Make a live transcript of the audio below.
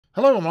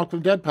Hello and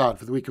welcome to Dead Pod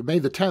for the week of May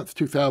the 10th,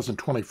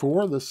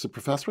 2024. This is the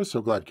Professor.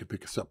 So glad you could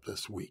pick us up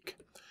this week.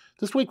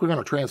 This week we're going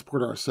to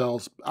transport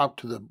ourselves out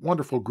to the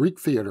wonderful Greek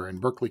Theater in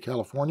Berkeley,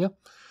 California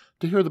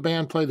to hear the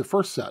band play the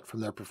first set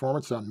from their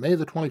performance on May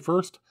the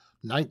 21st,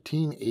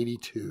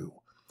 1982.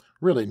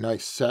 Really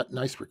nice set,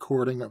 nice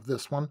recording of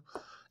this one.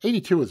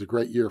 82 is a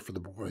great year for the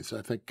boys.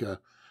 I think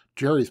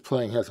Jerry's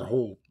playing has a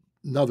whole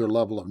another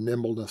level of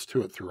nimbleness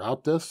to it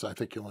throughout this. I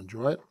think you'll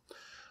enjoy it.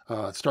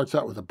 It starts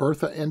out with a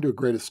Bertha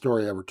Greatest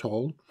Story Ever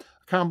Told, a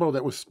combo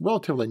that was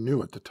relatively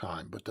new at the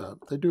time, but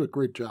they do a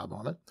great job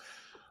on it.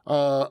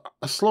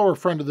 A slower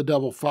Friend of the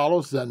Devil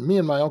follows, then Me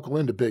and My Uncle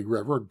into Big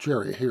River.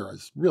 Jerry here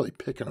is really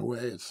picking away.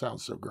 It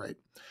sounds so great.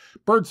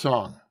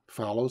 Birdsong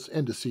follows,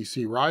 into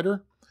CC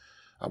Rider.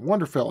 A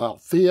wonderful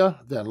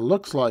Althea, then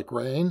Looks Like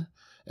Rain,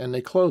 and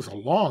they close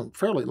a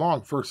fairly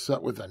long first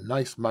set with a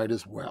nice Might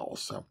As Well.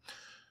 So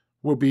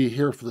we'll be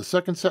here for the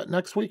second set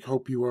next week.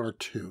 Hope you are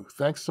too.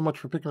 Thanks so much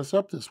for picking us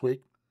up this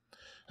week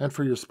and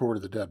for your support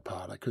of the Dead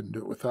Pod. I couldn't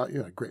do it without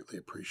you. I greatly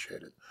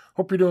appreciate it.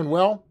 Hope you're doing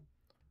well.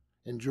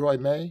 Enjoy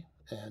May,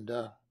 and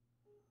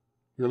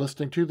you're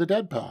listening to the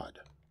Dead Pod.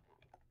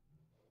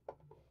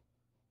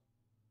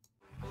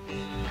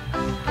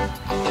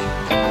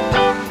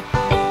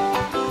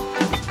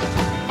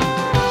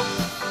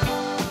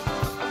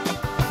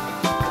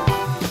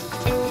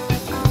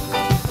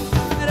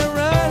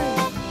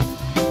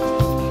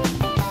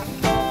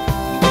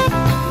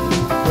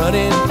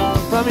 Running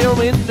from your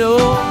window,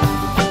 all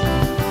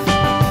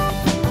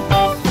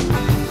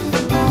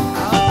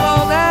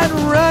that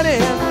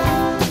running,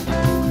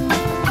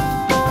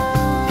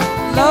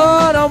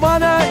 Lord, I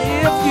wonder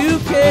if you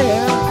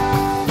care.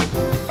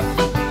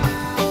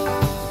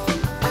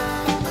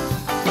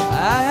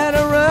 I had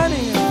a run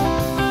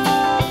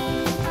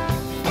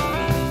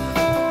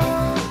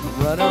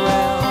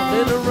around,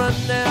 little run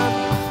down,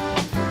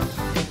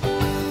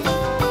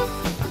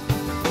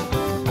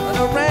 run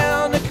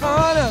around the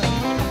corner.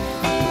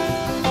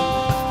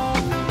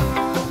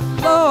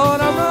 Lord,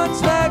 I run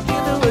back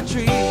into a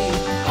tree.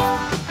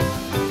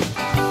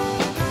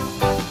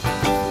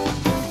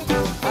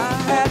 I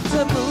had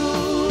to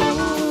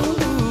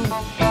move,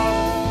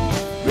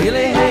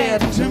 really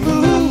had to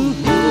move.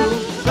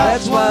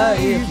 That's why,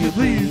 if you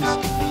please,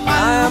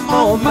 I'm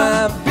on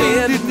my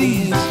bended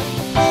knees.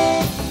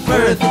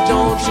 Bertha,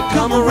 don't you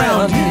come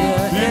around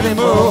here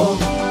anymore.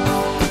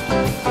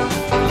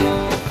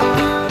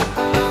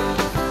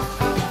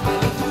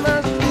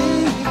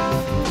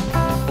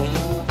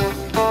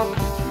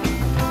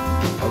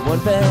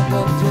 Went back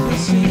up to the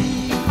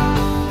sea.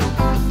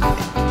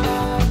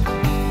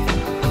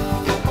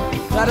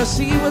 Gotta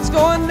see what's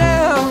going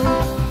down,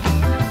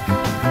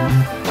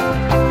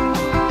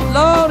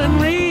 Lord,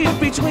 and read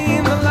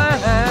between the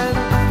lines.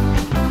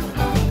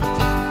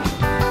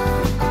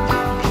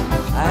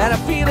 I had a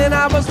feeling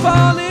I was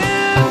falling.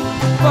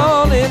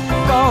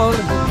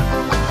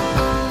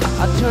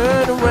 I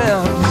turned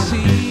around to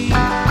see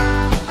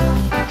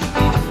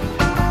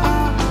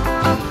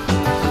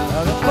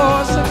the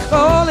voice of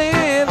calling.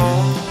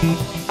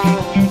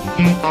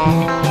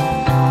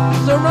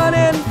 So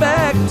running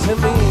back to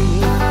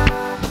me.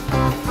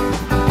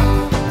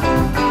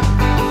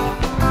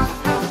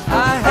 I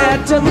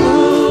had to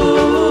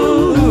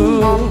move,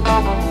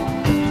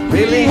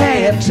 really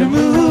had to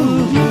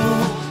move.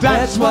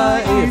 That's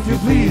why, if you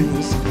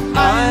please,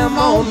 I am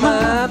on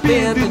my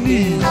bended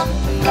knees.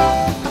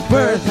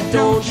 Bertha,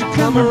 don't you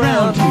come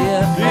around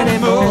here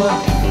anymore.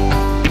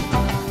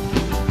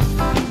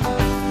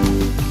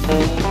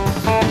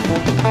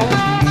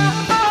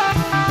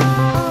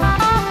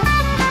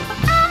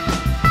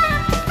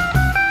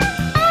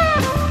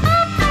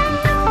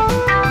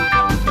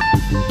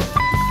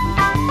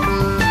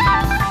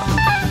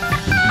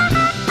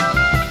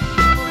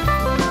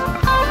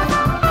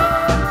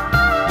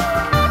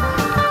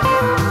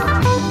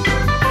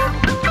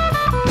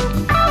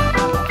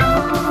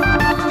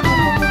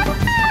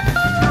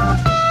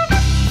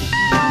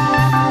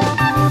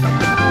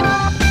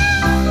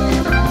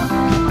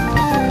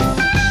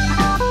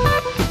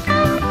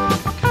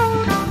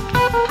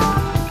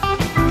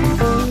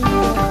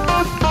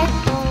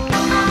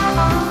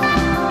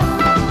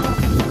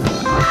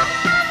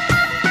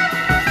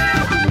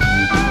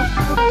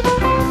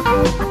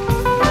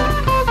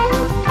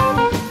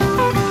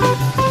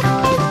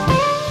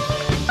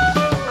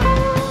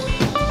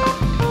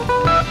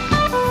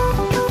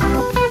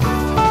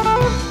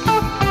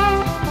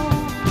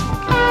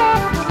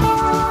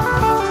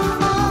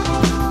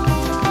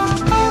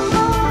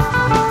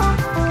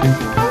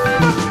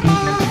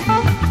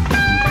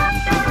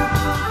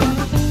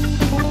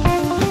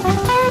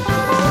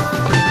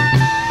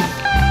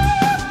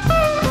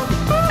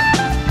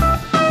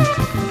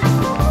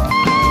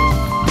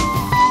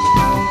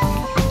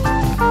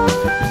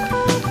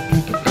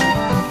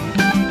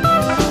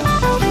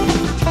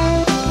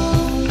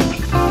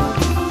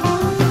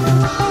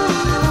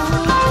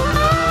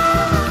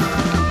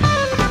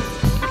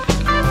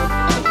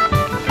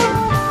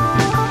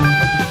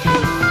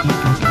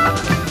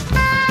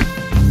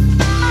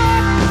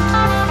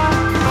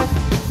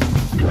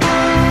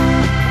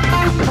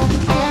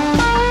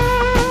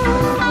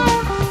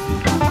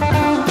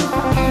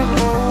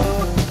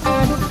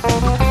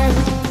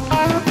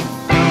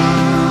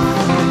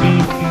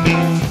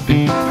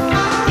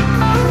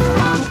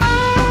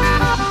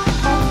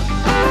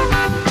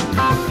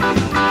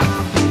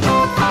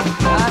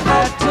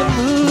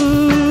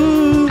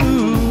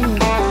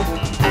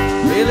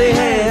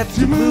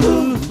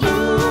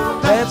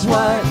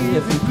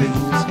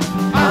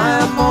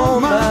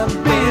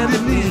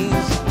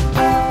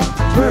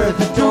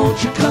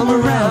 don't you come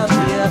around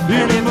here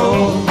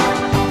anymore.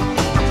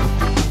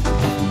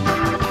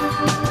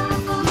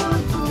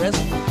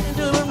 Dressed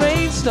into a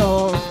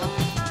rainstorm,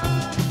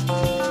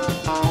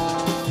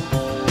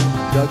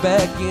 dug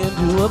back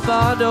into a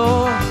bar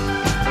door.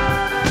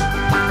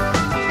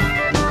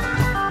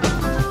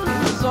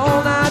 It was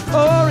all night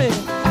pouring,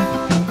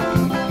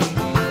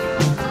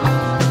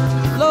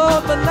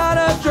 Lord, but not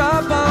a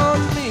drop on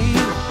me.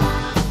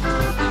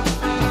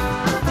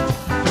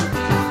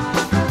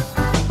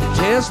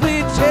 Test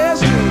me,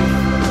 test me,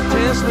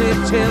 test me,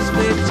 test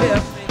me,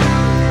 test me.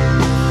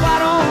 Why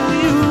don't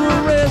you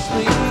arrest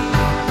me?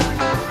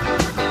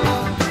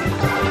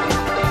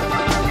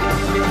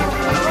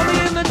 Throw me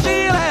in the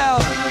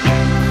jailhouse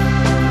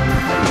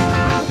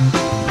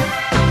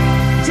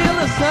till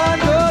the sun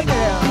goes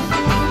down.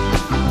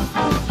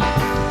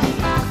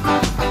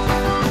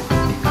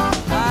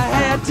 I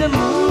had to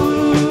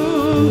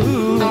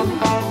move,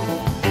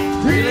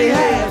 really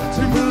had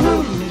to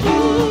move.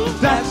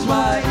 That's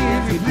why,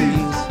 if you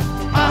please,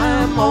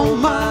 I'm on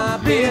my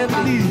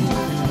bended knees.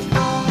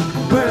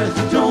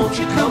 Bertha, don't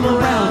you come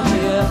around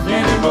here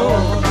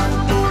anymore.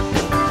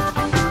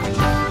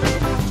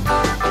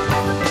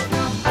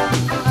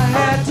 I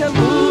had to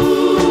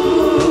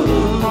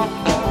move,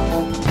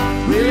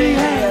 really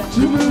had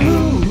to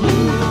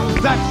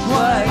move. That's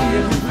why,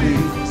 if you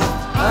please,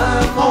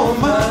 I'm on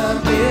my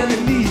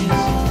bended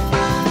knees.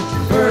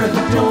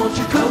 Bertha, don't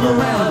you come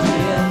around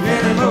here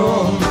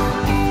anymore.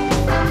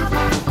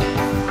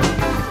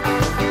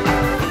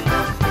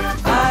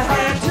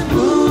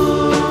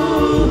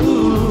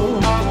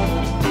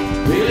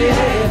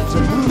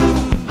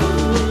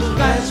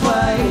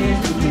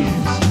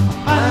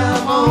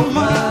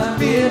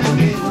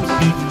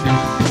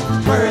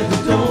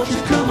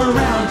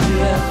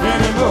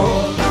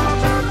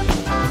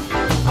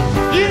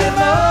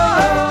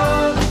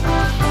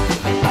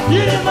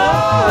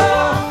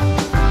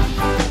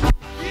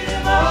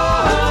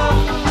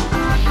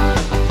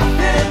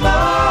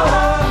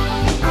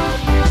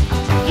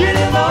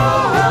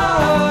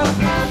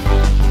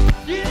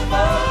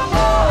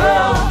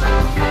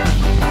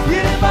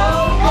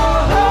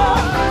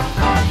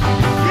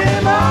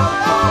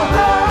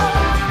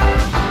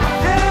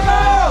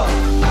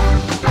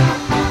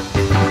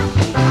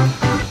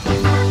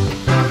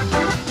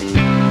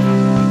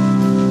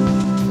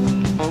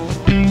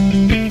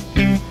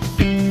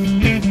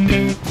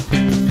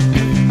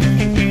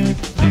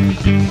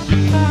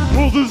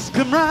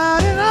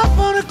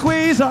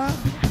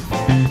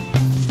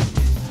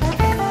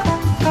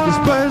 The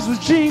spurs was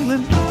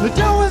jingling, the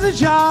door was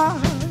ajar.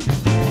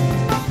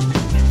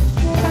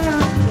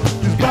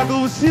 His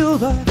buckle was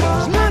silver,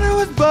 his manner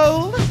was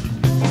bold.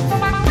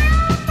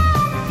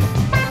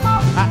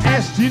 I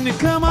asked him to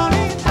come on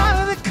in out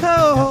of the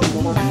cold.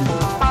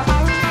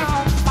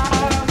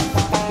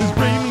 His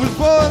brain was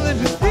boiling,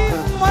 his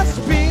feeling was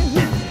spin.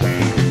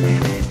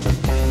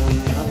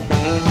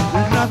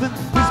 There's nothing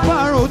is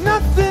borrowed,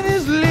 nothing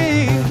is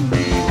linked.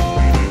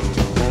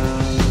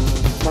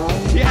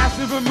 He asked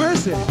me for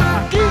mercy,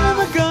 I gave him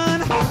a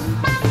gun.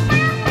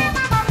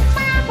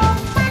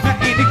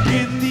 And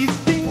again, these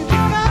things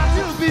got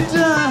to be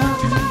done.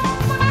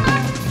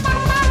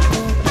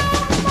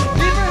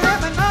 If you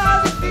have an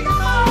honest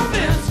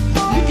offense,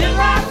 you get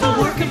right to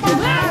work if you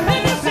have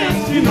any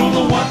sense. You know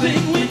the one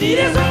thing we need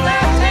is a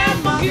left-hand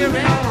monkey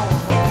wrench.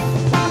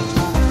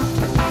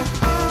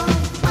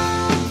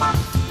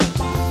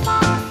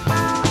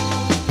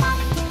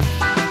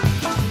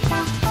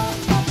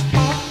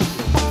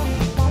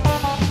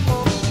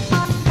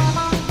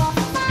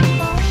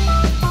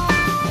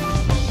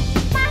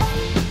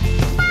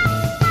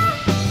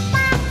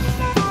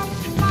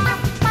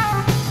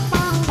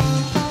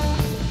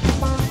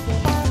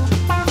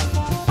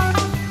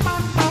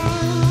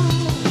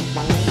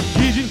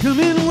 Come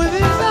in with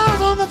his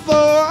arms on the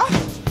floor.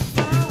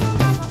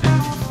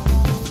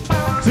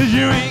 Says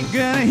you ain't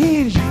gonna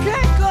hinge, you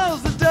can't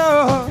close the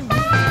door.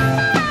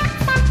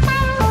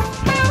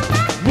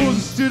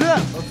 Moses stood up,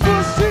 a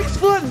full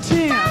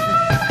 6'10".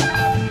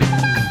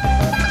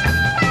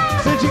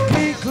 Said you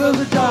can't close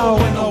the door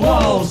when the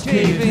walls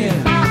cave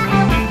in.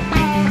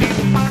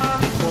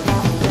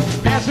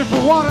 Asked him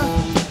for water,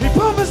 he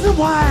pumped us some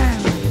wine.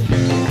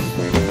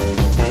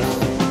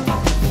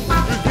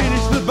 We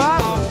finished the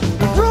bottle,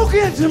 broke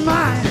into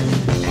mine.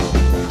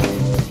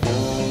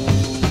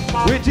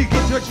 Where'd you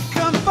get what you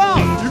come for?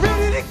 You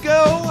ready to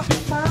go?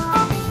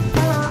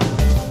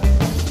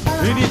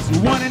 And it's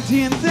 1 in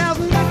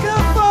 10,000 to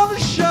come for the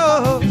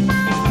show.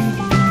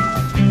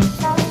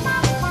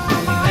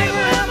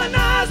 Abraham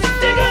Isaac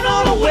digging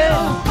on a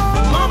well.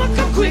 Mama,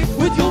 come quick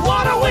with your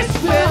water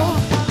whisk well.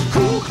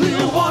 Cool,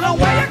 clear water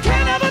where you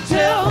can't ever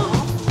tell.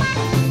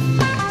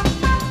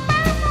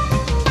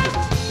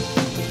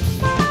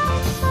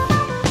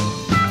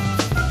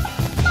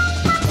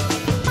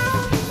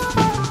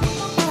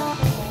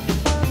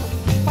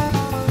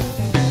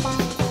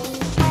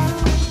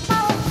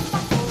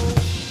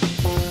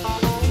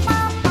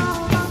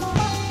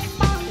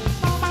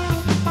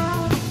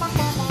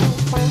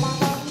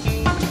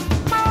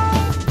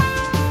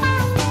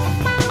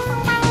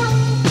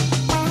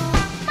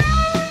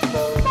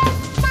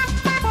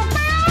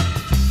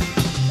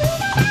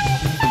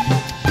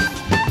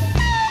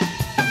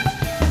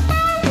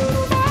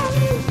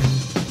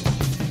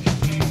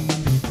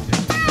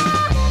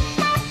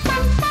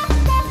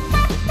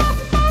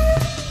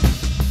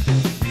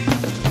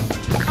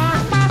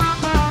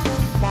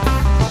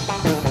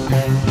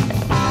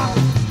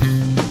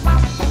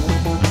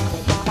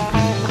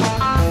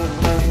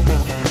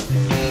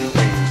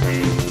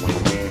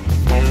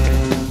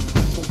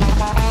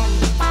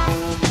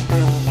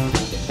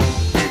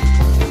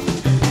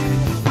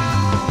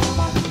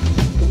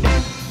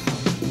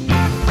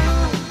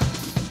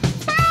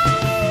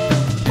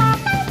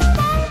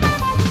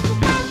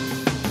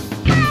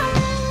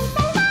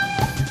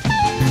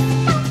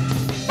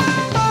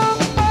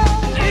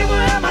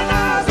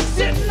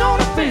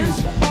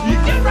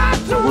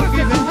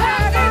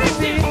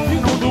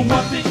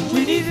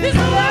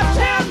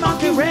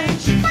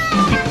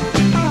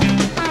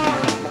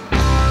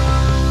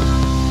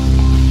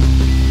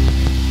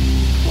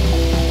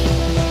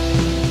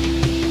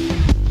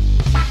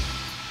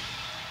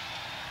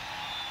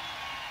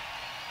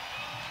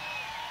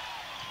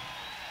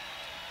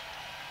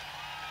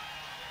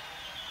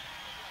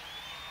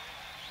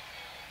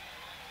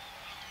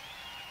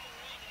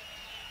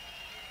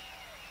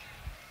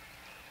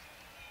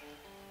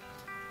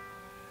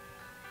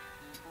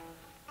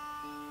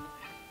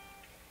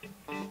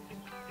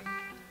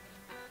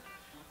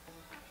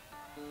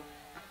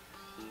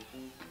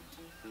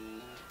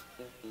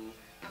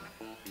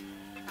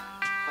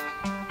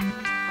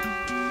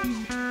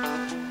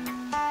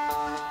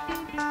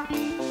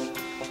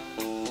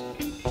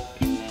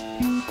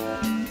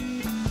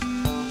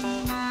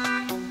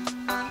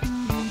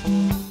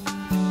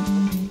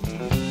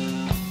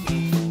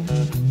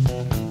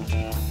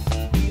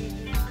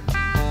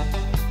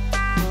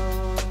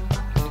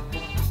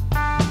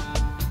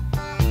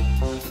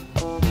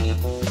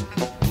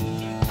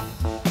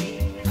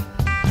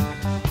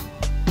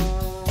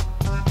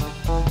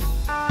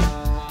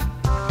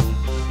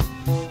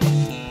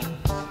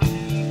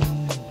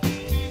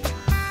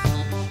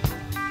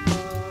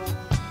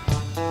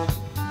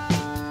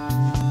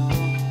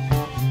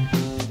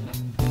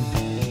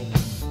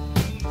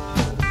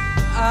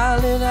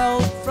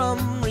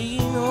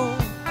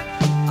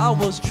 I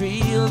was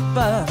trailed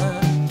by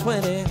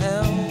 20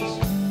 hounds.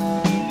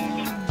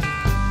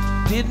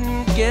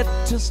 Didn't get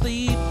to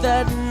sleep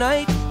that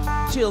night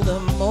till the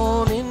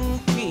morning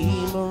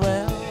came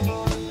around.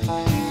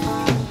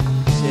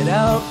 Set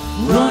out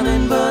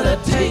running, but I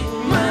take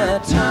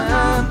my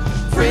time.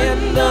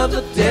 Friend of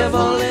the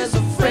devil is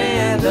a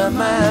friend of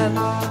mine.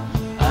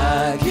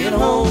 I get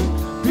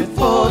home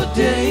before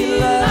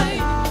daylight,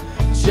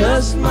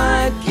 just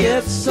might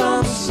get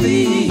some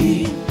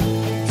sleep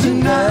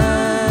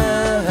tonight.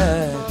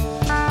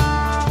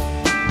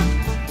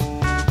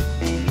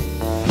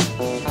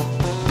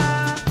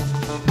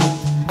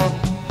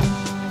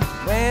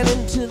 Ran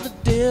into the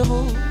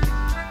devil,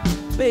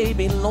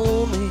 baby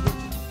loaned me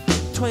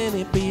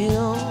 20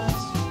 bills.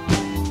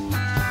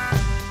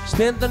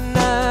 Spent the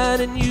night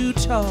in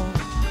Utah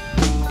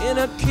in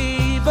a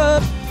cave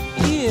up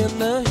in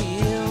the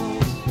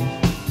hills.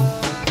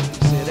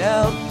 Set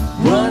out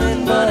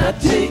running, but I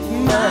take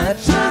my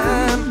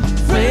time.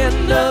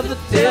 Friend of the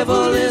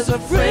devil is a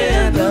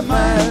friend of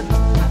mine.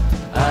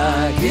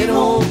 I get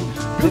home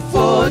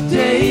before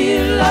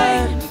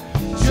daylight,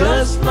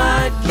 just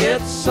might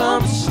get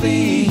some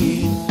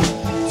sleep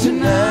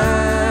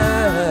tonight.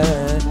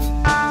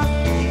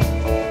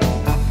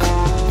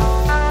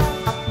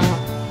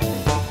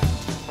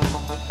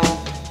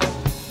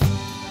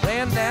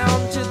 Ran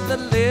down to the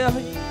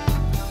levee,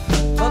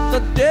 but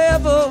the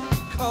devil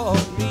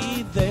caught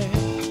me there.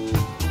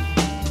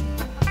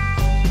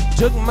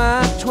 Took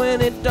my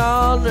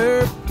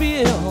 $20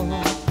 bill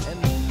and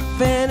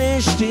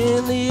vanished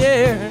in the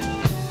air.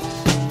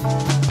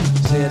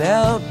 Set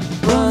out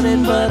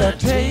running, but I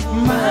take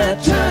my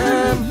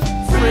time.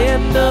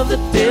 Friend of the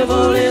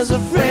devil is a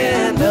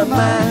friend of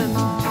mine.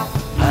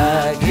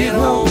 I get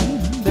home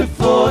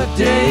before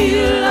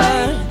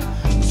daylight,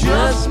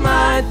 just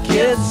might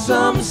get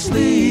some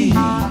sleep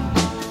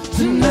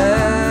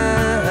tonight.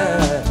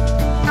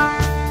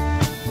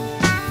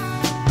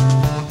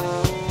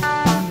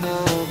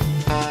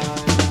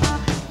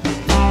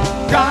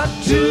 Got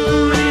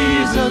 2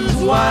 reasons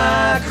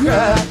why I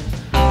cry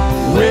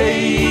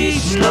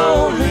each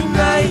lonely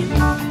night.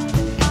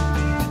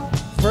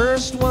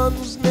 First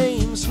one's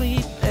named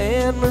Sweet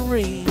Anne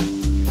Marie,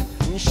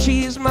 and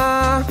she's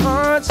my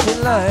heart's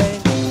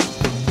delight.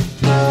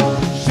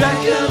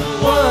 Second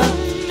one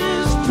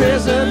is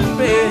Prison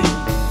Bay,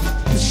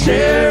 the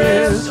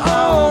sheriff's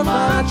on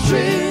my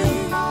trail.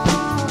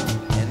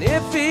 And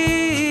if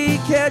he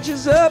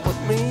catches up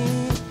with me,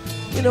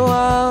 you know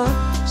I'll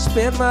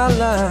spend my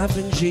life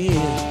in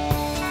jail.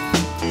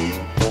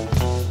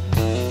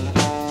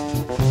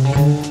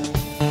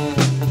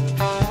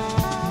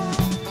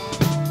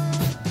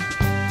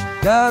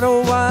 Got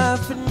a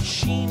wife and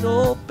she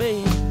no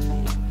baby,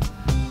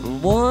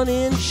 one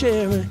in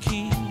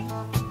Cherokee.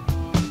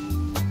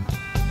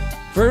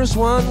 First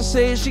one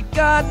says she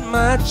got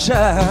my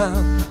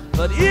child,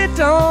 but it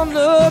don't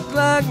look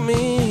like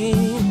me.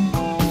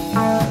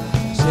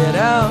 Set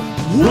out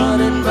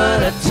running,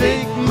 but I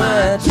take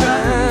my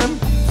time.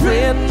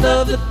 Friend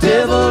of the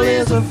devil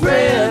is a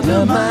friend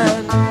of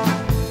mine.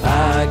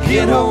 I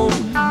get home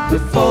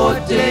before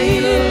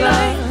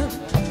daylight,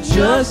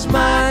 just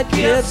might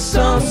get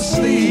some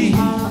sleep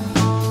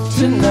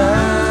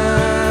tonight.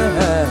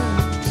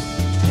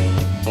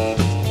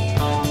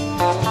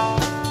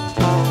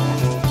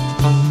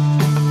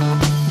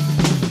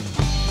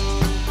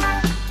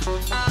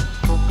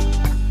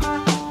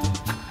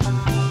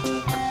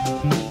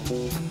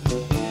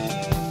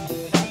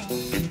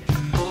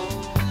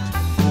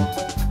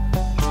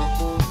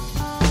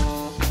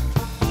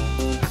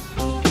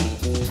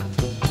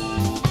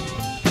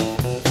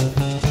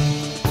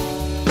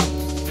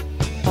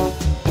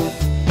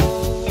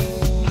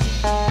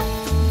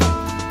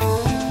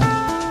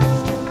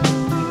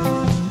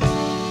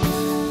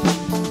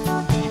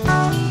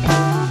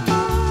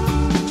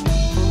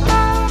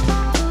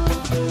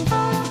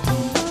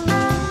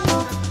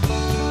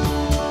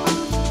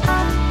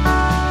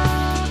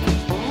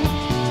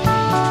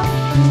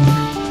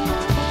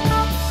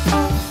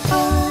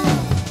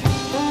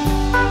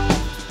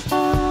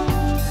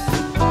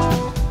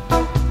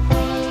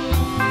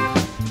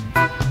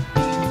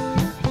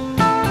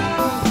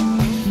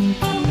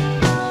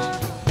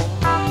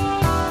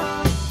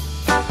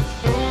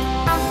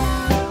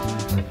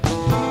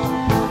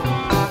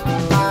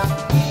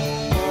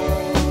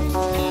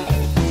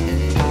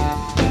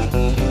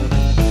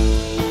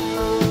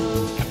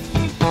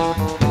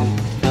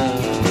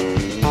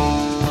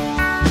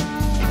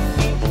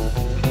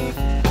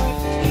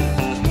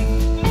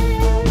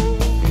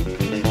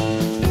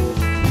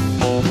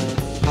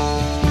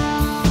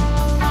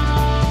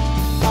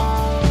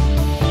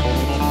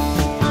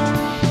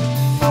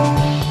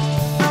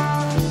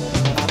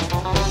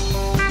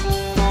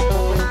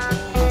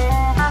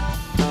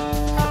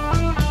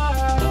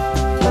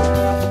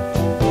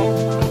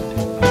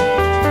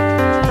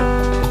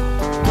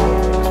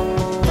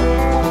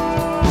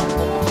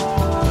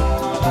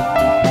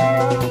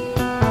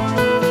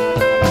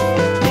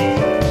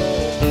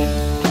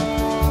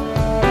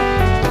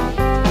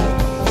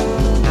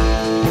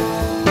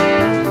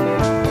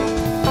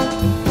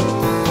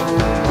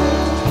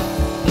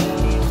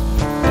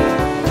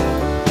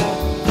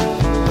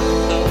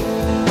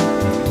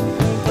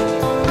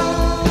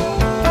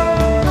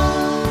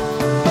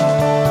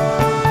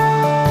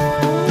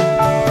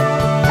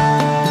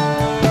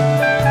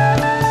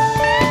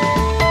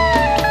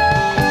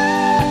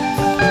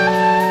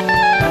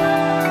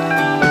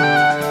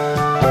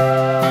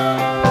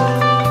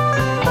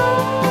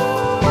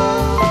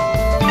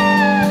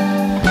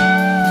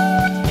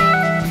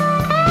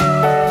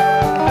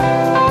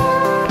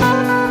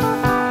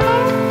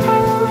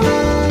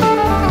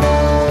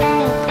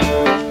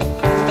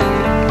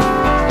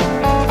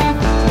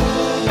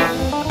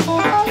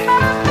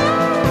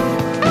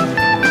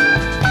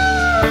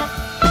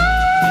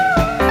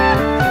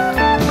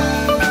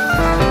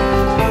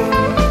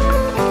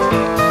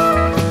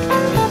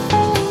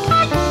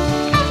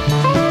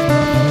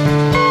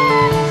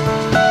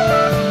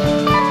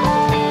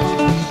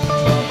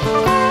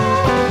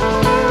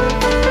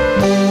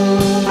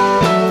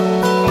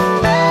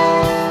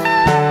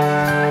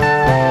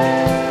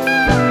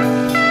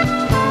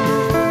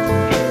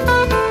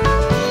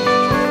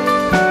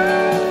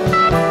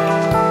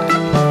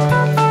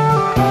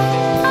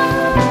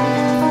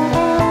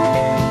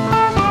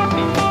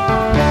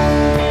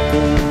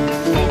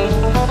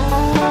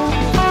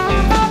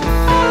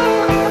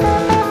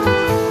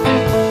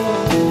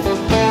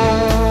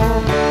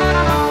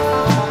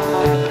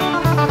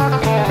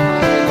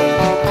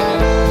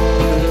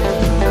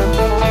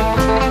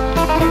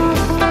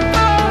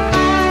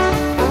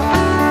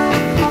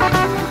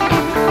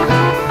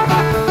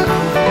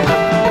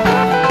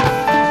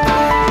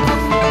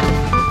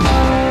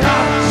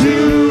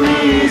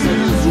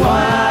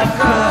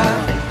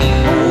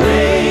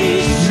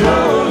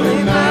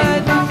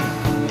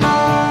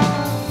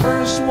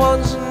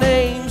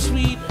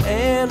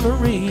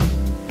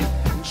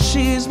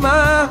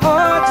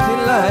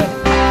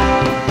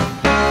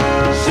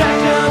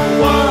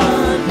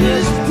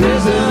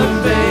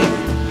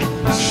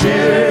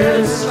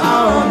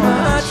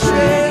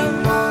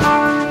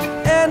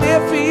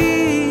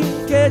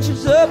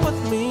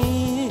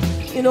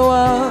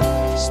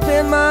 I'll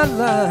spend my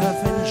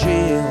life in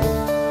jail.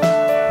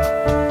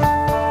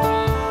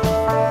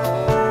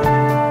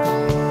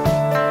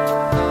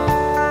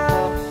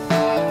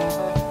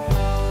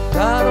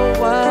 Got a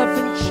wife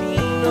in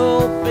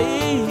Chino,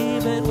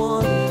 babe, and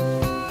one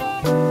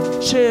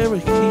in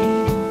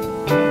Cherokee.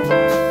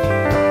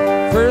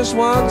 First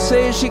one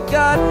says she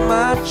got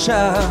my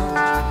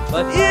child,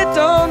 but it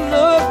don't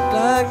look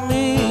like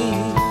me.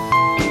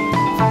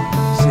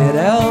 Set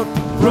out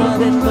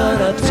running,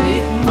 but I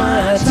take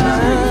my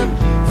time.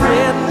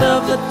 Friend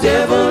of the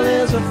devil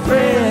is a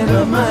friend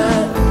of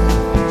mine.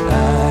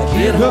 I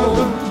get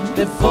home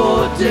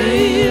before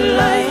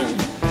daylight,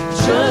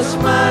 just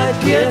might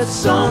get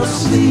some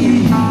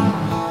sleep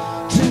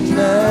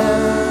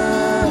tonight.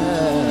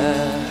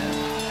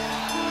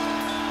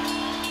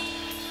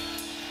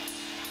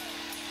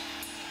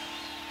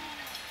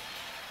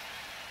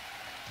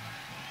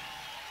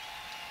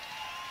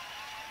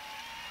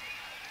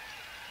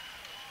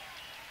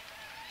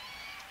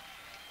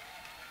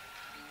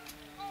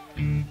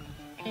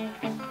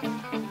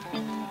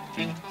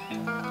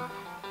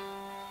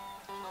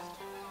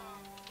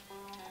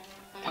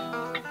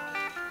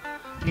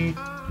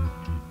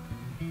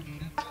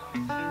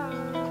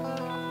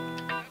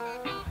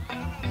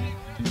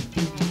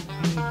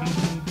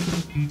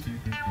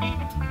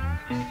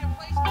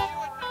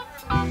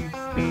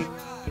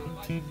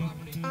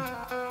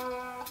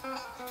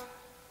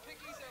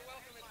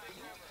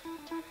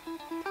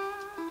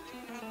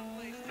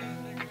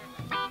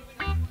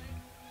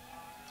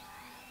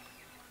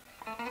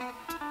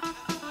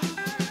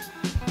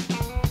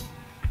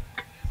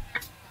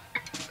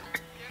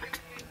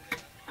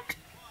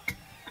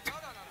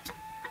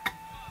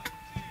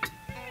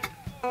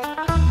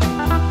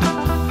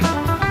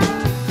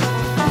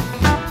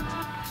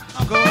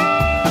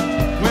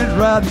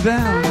 Riding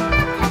down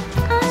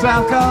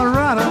South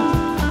Colorado,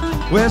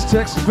 West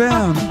Texas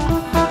bound.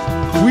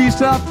 We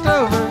stopped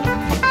over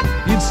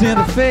in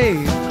Santa Fe,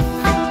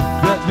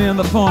 right near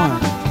the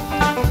point,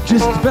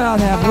 just about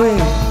halfway.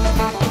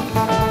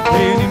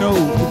 Hey, and you know,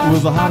 it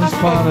was the hottest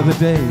part of the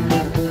day.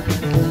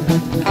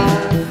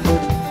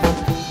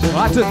 Well,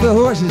 I took the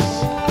horses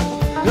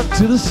up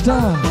to the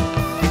star,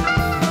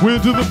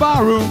 went to the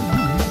barroom,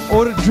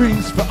 ordered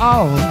drinks for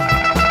all.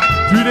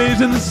 3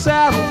 days in the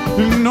saddle,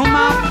 you know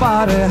my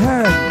body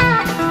hurt.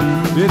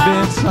 It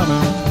been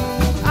summer,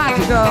 I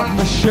took off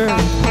my shirt,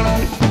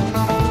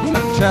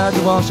 tried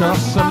to wash off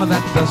some of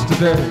that dust of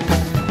dirt.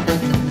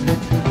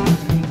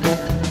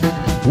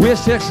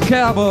 West Texas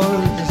cowboys,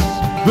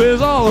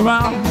 there's all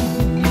around.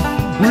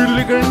 With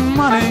liquor and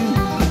money,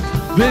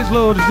 they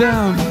slowed it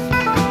down.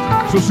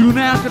 So soon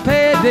after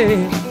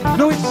payday,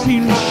 no, it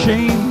seemed a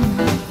shame.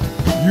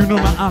 You know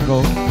my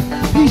uncle,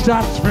 he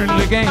starts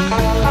friendly game.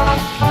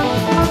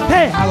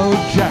 Hey, hello,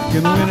 Jack,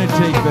 and the winner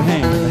take the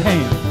hand, the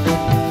hand.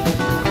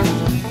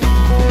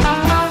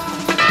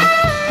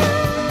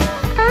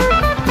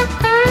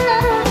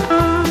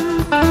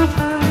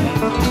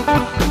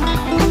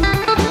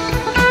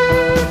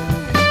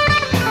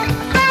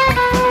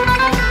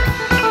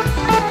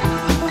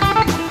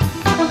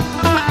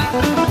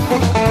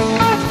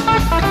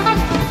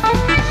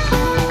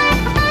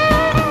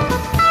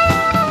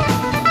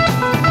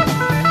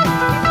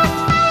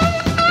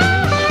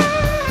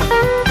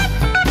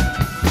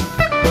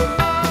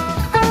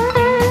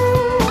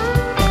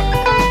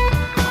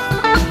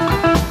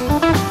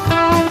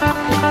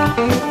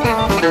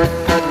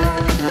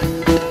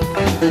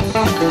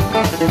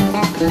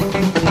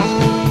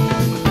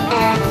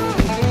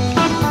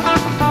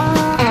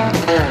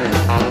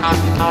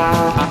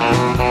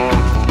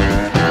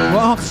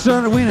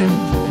 Started winning,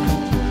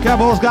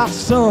 cowboys got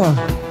sore.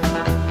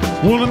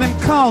 One of them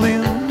called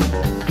in,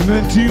 and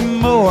then two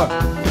more.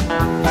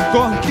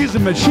 Going to kiss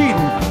him a cheating,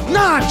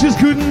 no, it just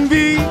couldn't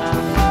be.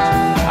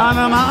 I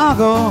know my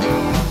uncle,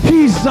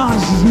 he's as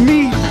honest as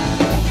me.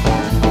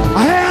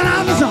 And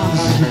I'm as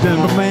honest as a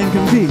Denver man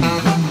can be.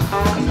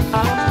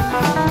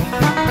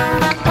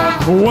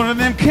 One of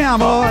them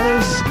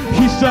cowboys,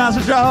 he starts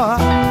to draw,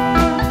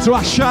 so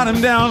I shot him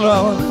down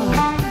low.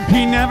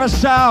 He never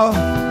saw.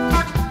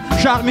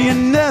 Shot me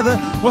another,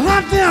 well,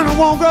 I'm down, I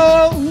won't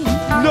go.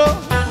 No,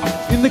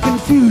 in the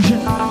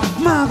confusion,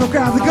 my uncle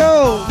got the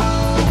gold.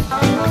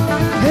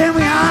 And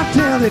we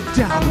hightailed it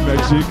down to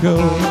Mexico.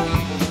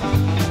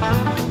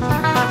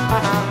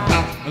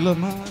 I love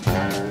my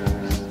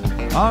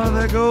eyes, all of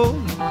that gold.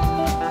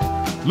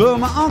 Love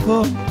my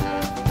uncle,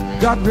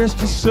 God rest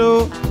his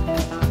soul.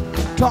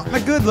 Taught me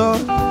good,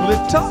 Lord, well,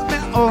 it taught me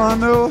all I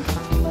know.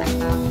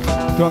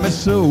 Taught me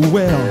so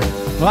well,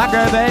 well, I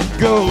grabbed that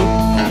gold.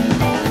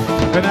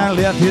 And I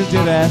left his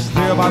dead ass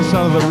there by the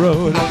side of the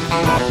road.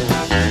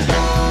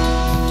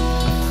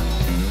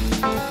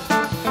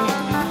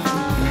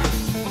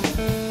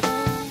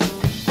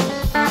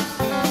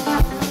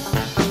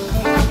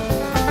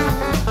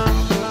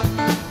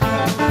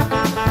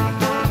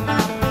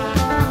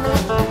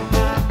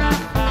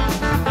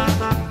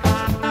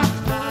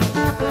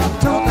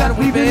 Talk that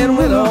weeping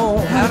willow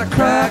had to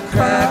cry,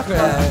 cry,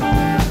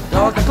 cry.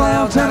 Dark the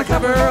clouds had to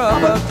cover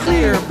up a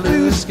clear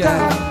blue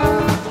sky.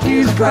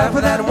 cry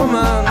for that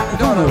woman. I'm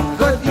gonna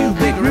flood you,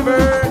 big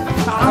river.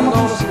 I'm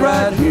gonna sit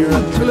right here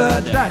until I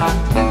die.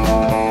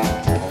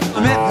 I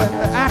met her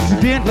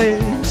accidentally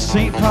in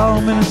St.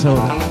 Paul,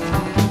 Minnesota.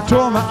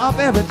 Tore me up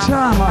every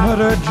time I heard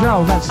her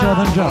jaw, that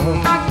southern jaw.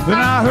 Then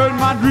I heard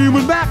my dream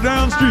was back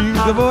downstream,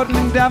 the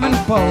boating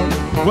Davenport.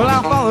 Well,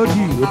 I followed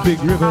you, a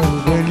big river,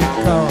 when you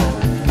called.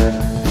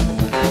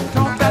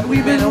 Talk that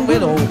weeping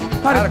willow,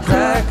 how to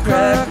cry,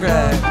 cry,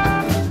 cry.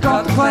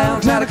 Taught the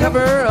clouds how to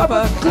cover up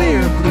a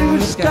clear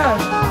blue sky.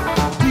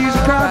 Jesus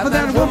cry for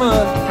that woman.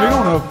 We're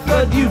gonna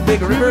flood you,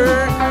 big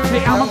river.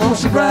 Hey, I'm gonna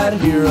sit right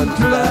here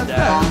until I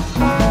die.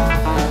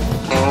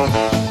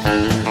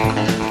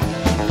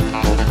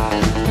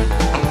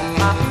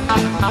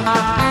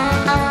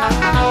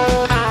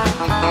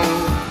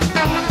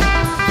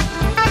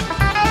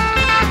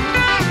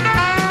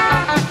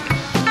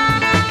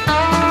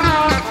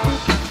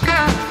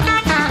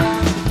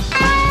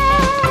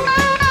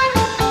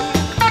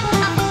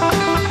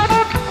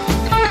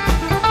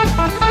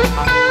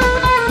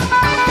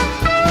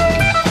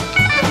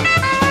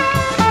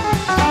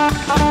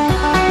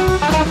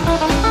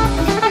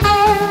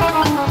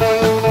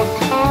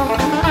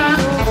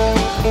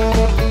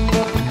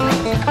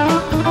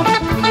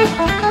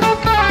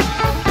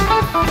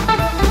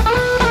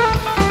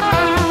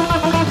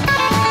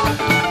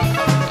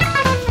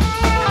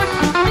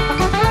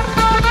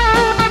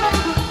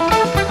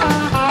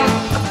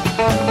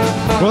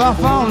 Well, I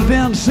followed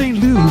down to St.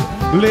 Louis,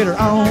 later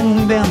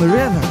on down the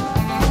river.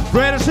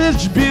 Freddie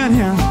says she's been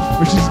here,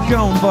 but she's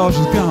gone, boy,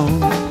 she's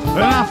gone.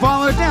 And I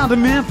followed her down to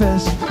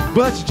Memphis,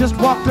 but she just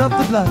walked up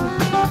the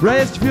block,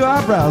 raised a few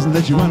eyebrows, and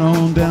then she went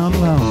on down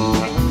alone.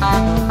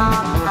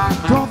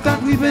 Don't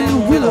that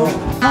weeping willow,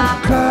 how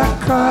to cry,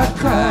 cry,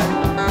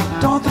 cry.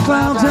 Don't the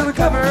clouds have to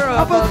cover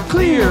up a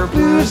clear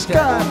blue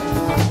sky.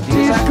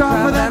 Jesus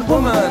cry for that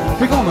woman,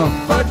 we're gonna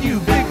flood you,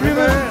 big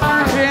river.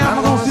 Yeah,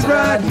 I'm gonna sit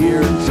right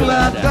here until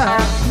I die.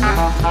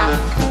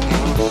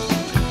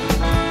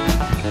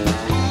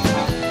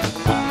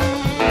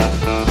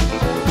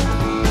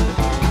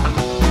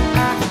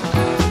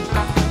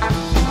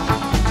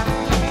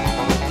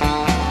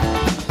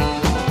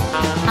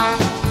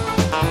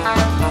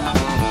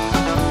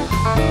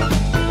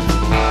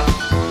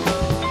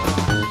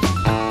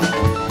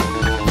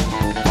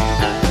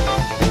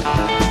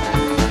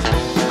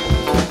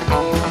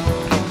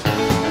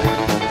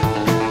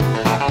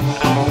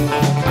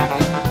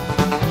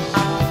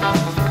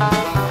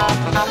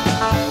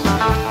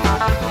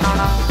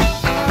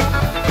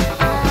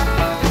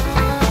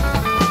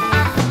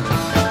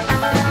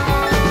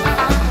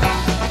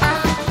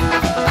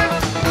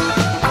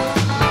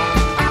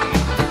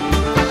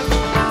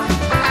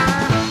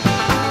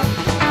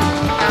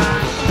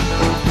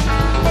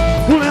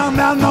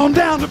 On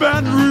down to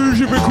Baton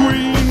Rouge, if a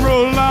queen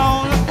roll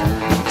on.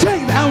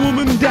 Take that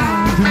woman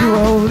down to New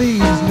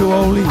Orleans, New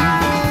Orleans.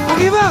 I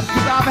give up,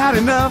 cause I've had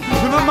enough.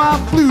 With my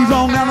blues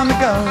on down on the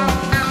go.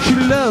 She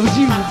loves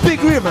you,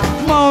 big river,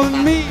 more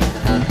than me.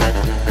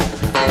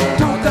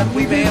 Don't that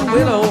weeping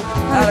willow,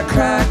 how to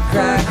cry,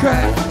 cry,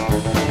 cry.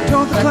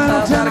 Don't the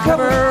clouds how to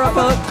cover up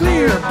a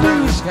clear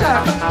blue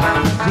sky.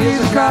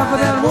 Jesus cry for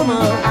that woman,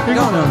 you're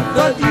gonna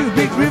flood you,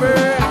 big river.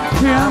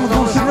 Yeah, I'm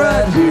gonna sit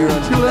right here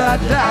until I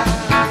die.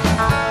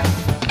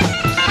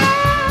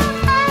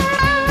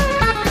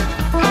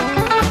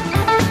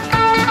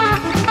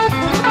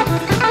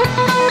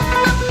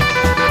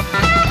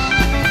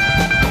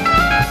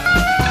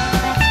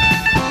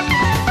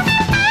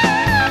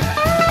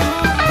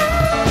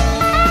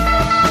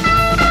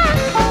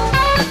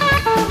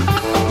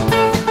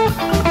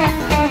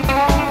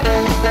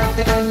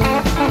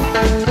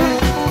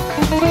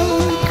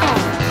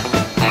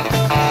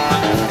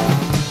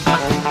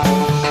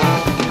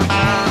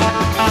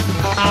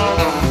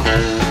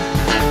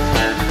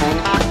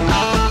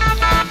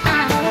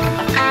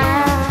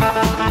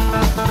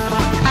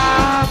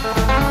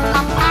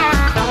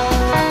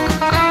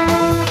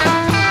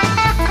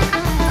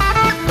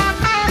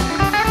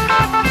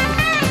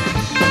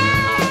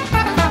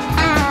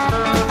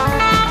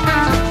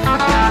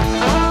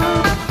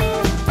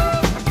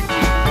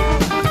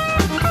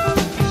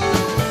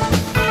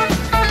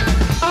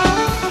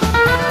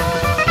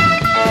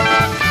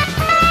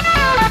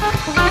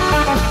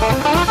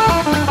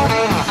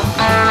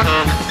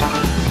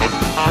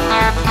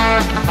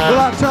 Well,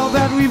 I told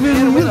that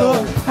weeping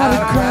willow how to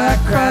cry,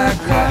 cry,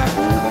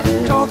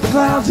 cry. Taught the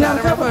clouds how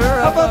to cover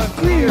up a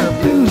clear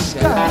blue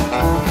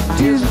sky.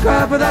 Jesus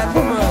cry for that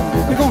woman,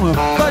 we're gonna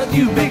flood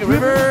you, big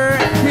river.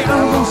 Yeah,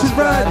 I'm gonna sit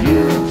right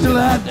here till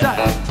I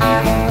die.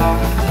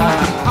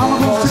 I'm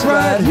gonna sit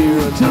right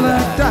here till I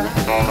die.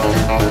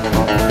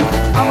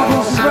 I'm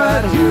gonna sit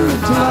right here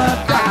till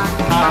I die.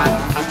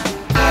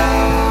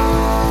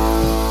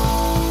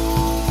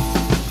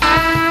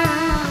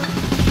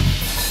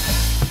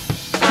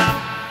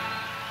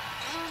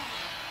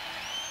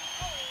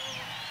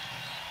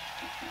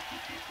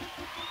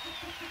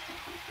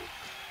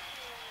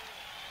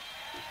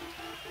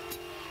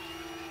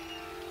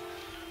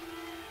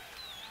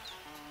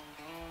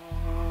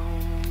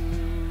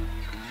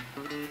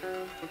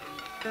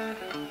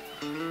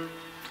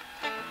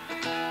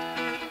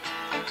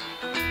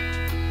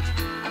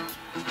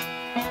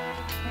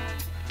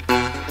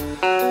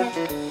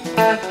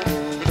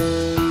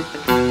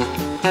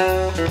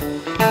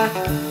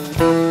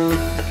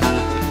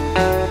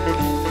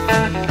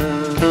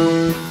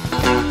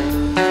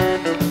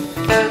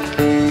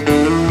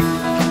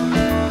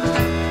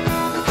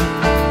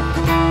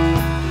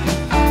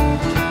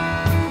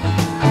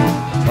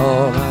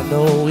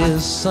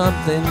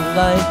 Something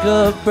like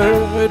a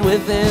bird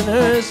within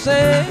her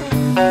sing.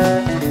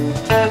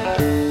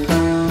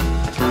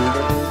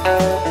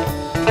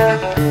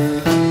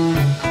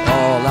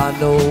 All I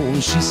know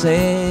is she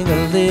sang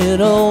a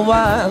little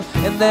while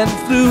and then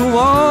flew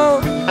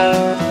on.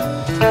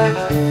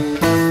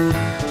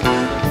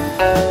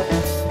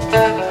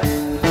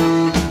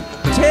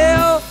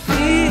 Tell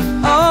me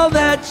all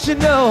that you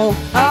know,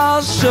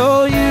 I'll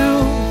show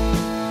you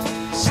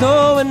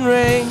snow and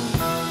rain.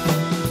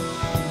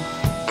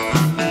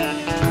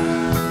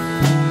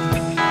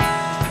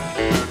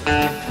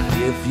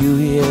 If you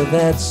hear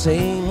that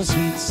same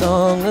sweet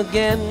song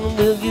again,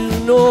 will you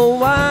know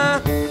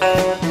why?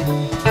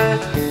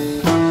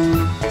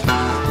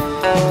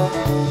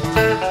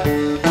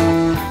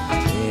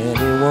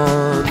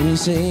 Anyone who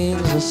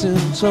sings a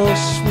tune so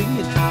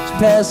sweet is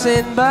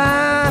passing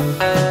by.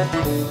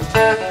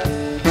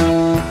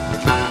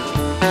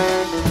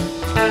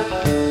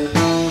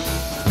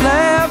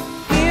 Laugh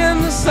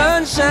in the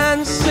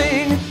sunshine,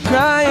 sing,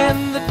 cry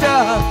in the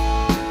dark,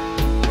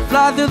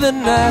 fly through the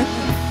night.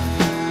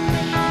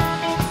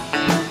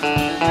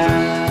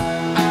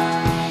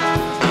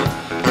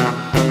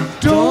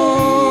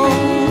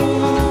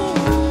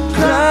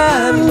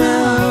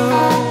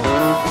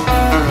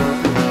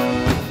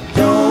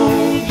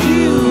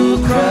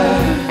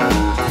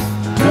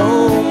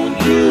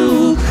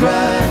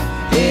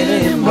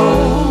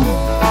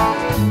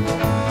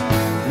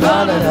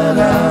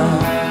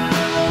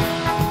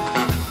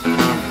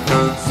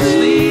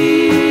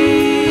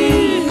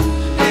 Sleep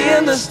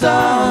in the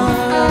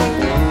stars.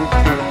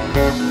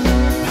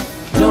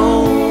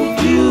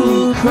 Don't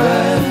you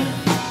cry.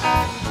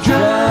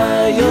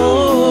 Dry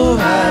your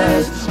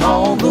eyes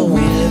on the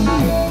wind.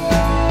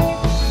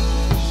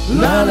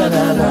 La la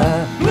la la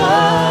la.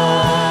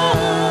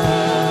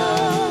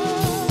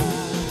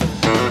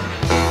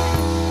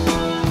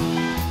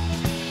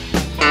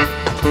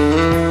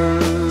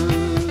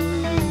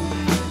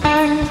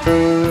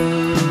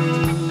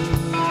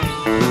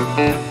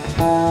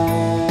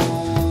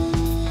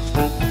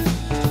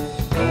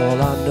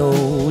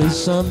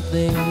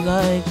 Something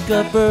like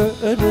a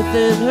bird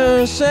within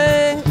her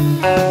sang.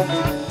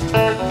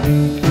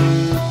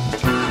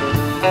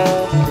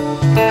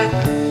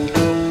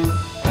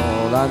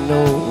 All I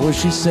know is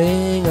she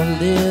sang a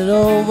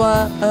little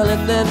while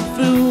and then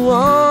flew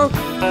on.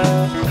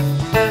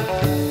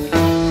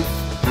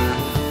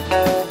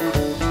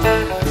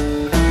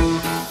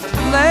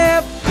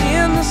 Laugh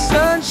in the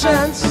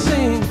sunshine,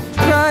 sing,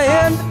 cry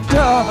in the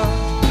dark,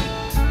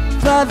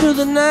 fly through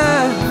the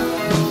night.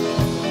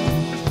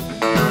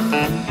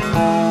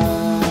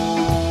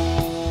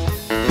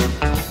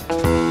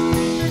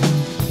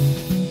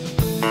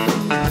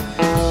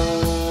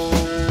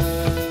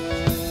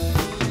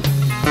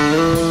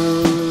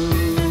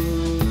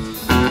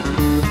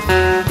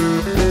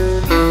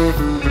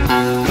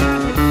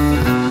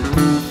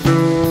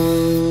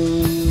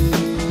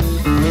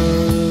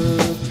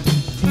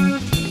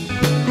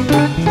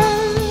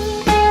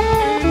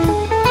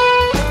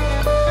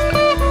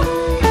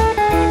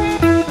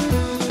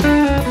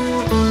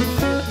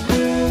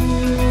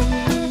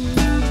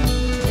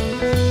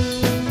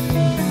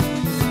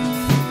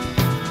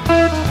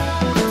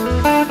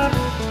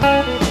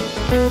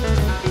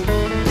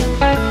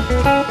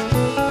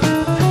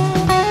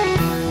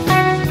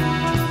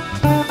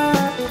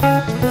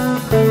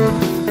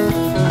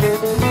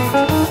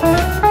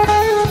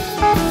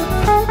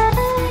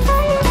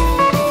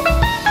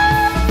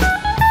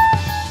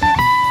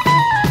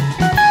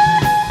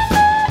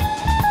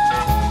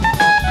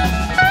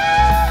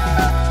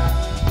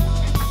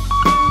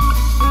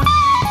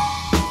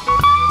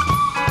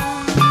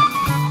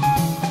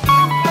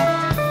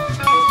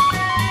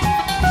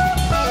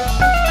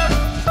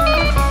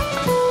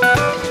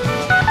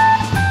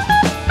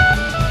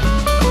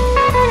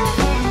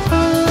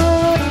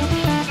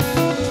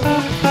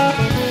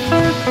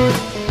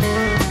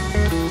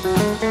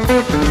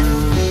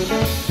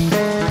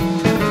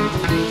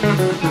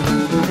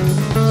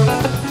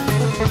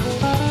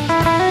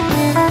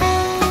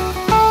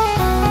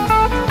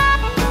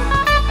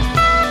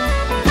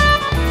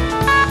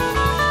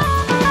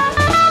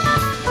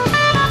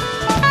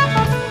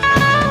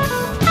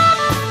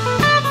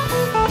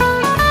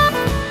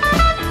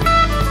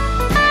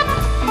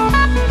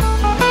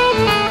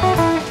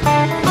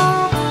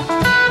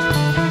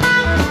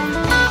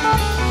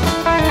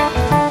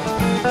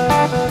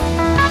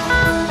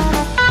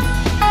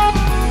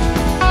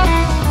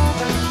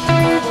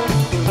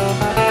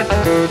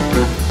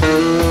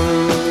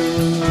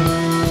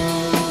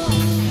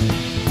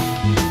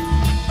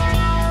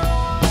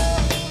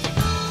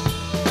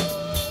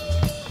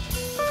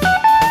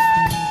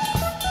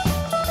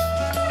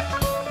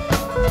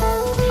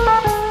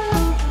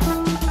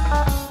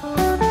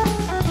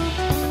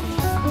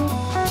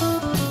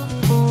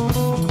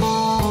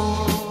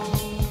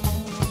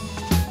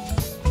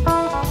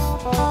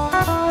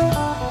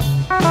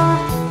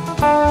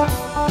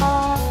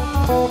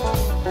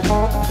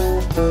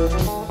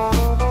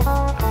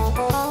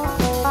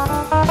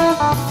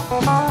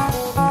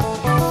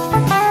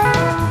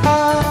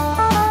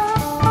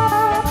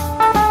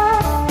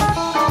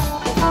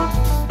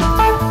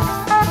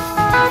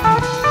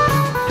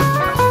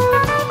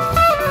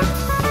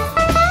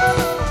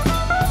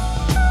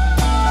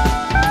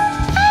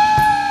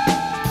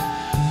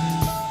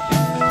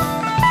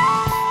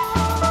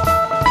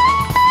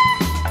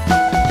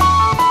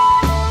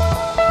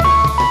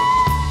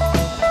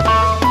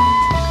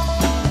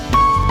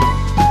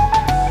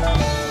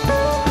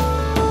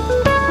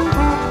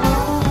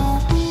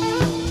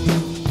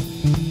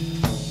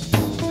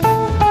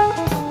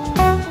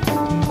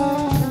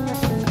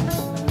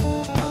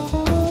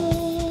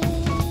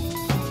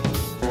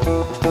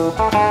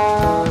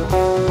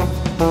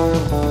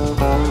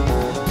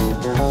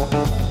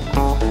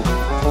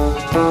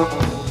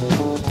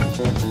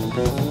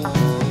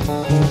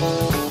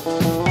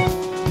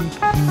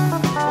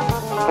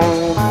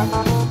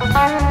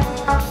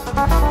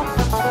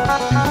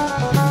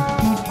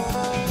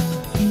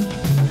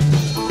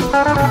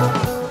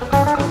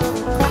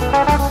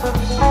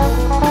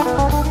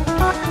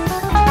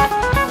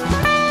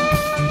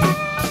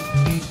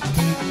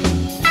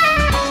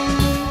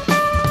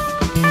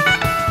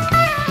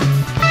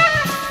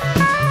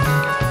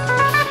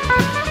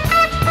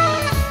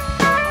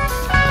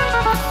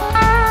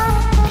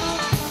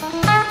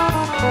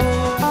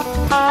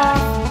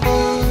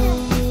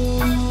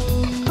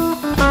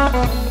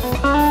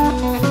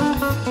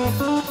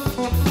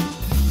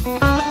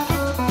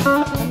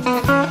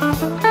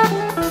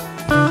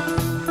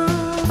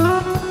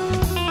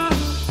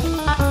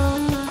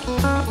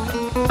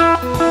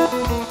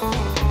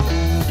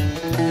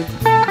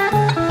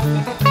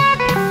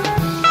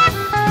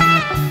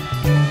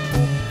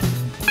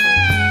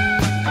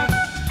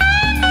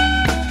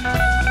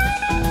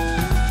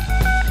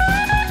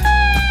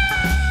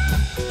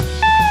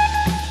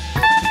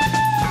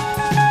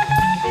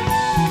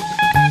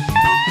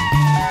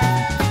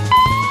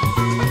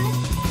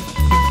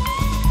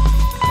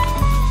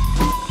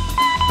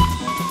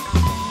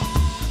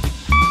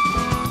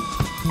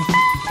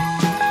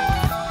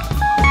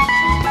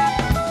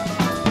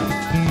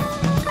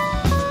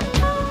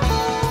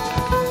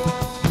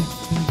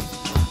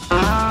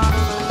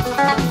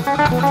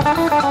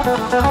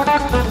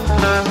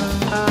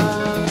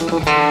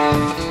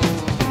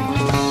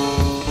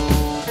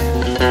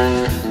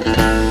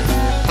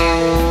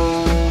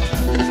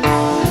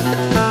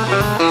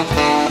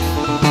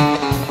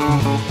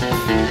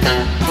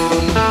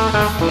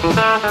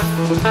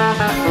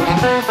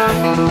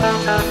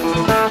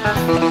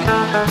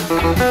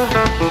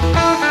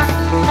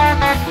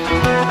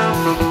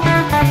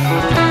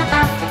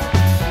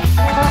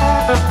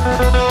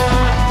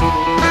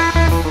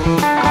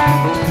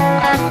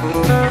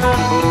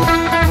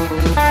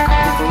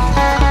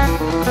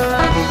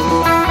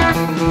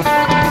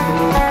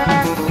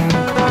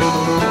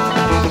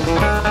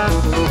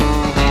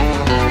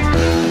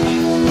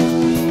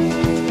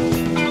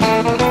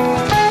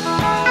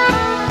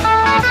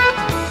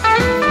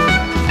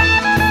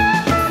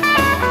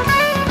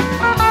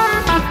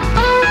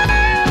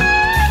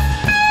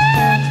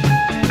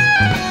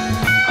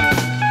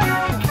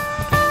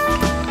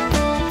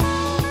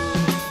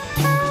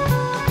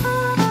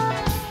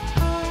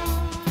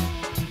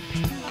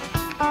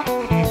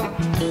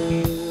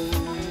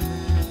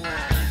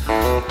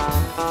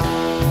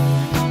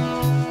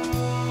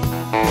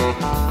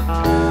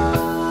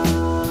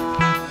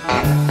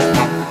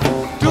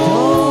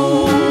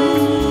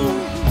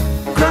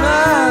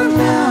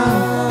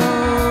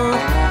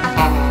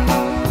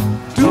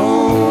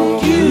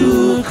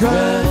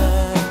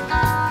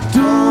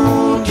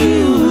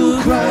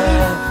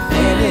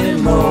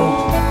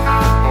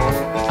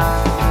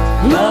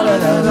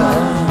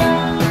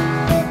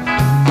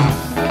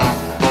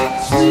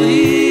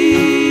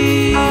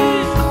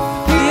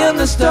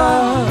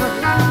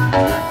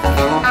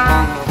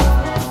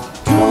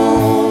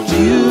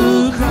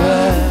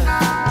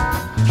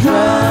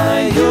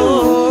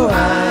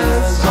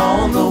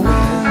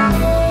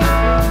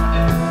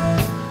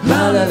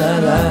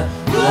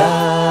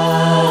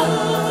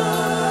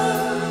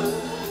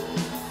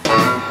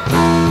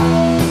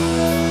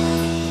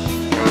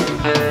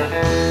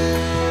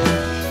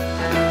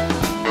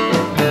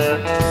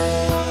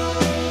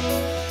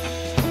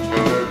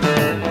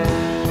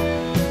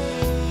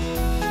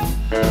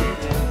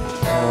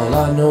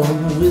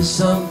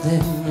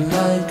 Something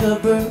like a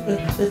bird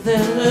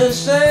within a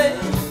shade.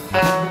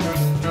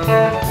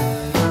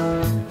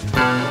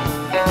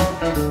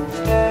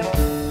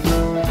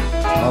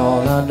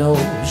 All I know,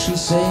 she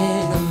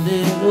sang a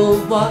little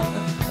while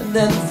and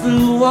then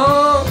flew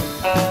on.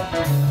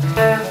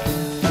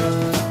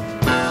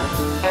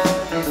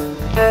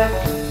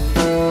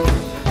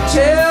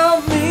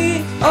 Tell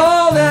me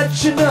all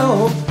that you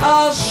know,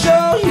 I'll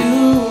show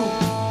you.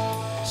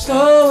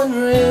 Slow and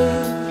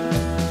real.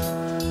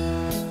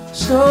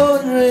 Slow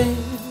and rain,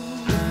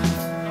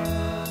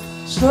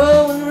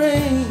 slow and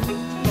rain,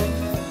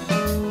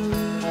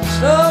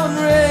 slow and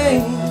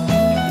rain.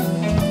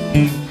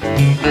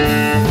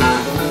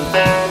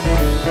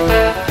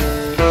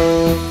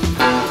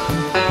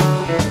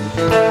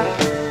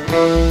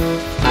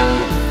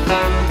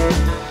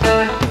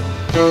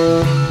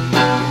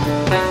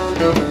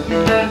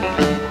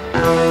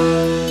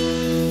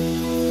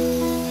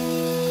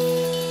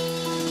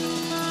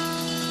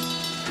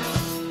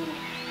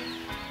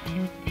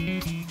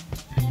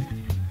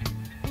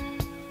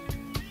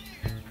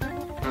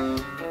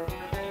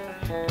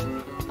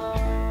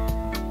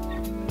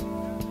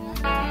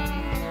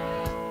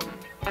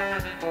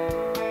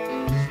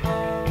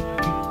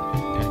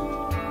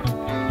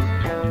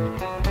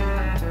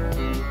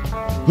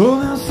 Oh,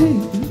 now see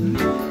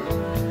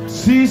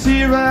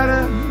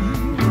rider.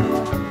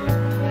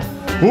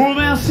 Oh,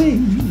 now see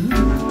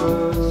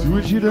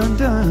what you done.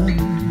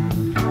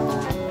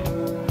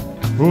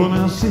 Oh,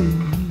 now see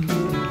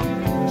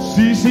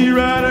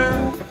rider.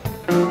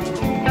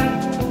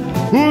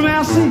 Oh,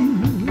 now see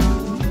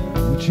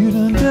what you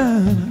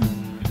done.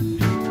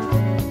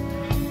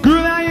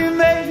 Girl, now you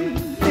made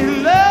me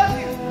love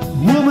you,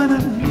 woman.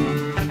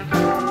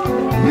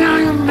 Now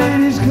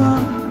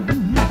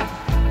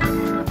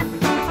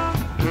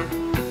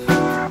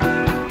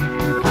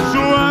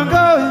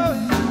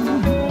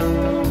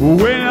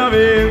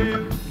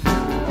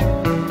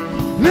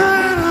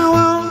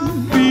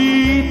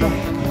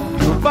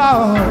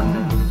forward.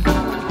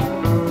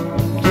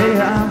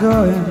 Yeah, I'm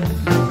going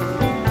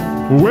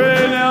way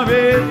now,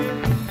 baby.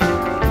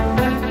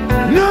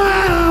 No,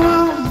 I don't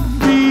want to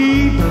be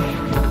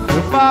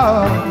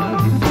forward.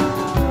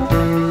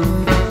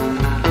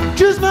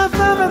 Just my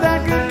thumb of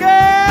that good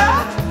girl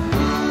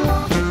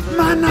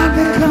might not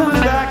be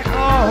coming back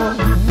home.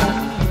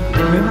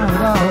 Maybe not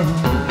at all.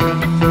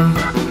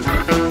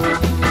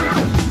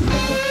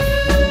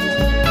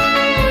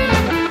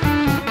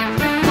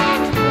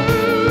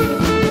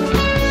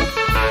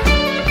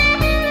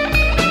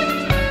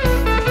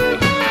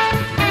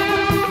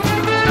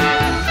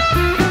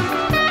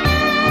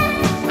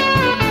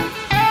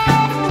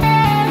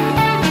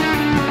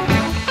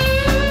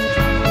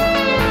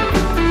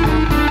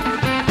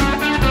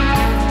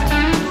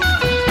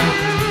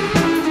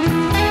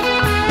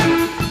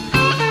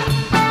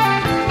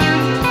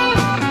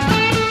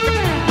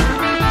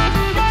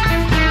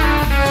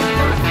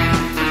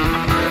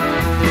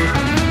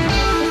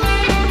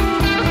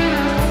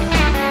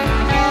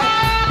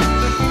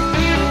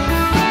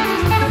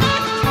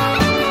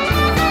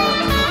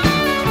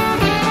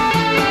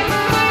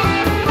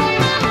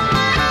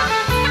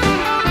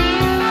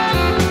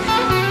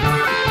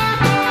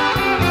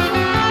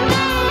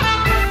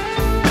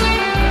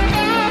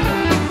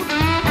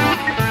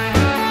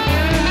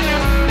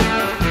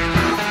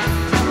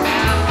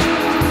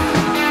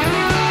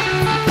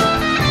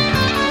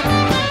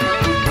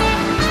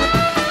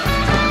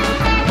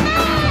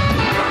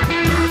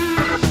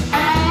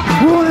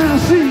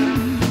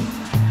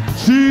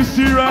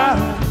 See right,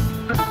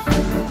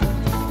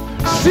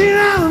 see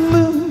now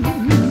the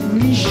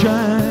moon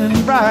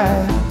shining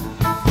bright.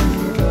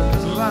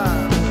 It's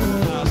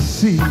alive.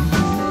 See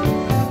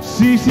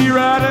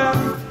right up.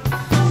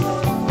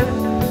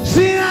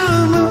 See now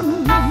the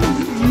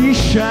moon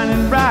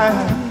shining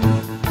bright.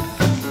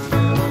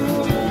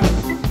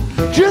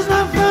 Just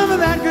not fun with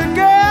that good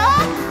girl,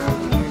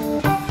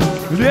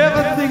 and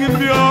everything will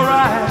be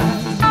alright,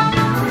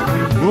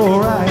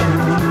 alright.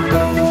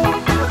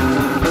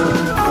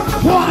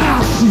 What I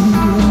see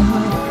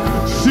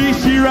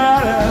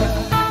right up.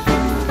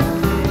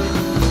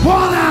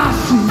 What I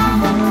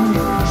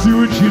see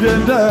what you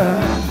done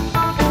done.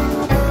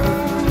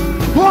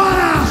 What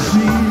I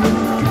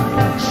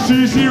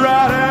see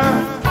right up.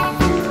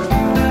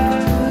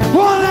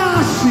 What I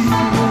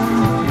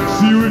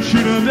see what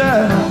you done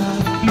done.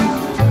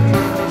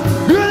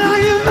 Now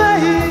you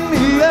made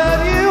me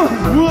love you,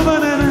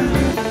 woman, and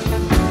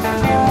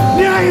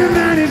now your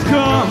man is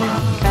come.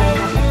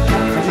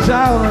 It's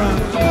all right.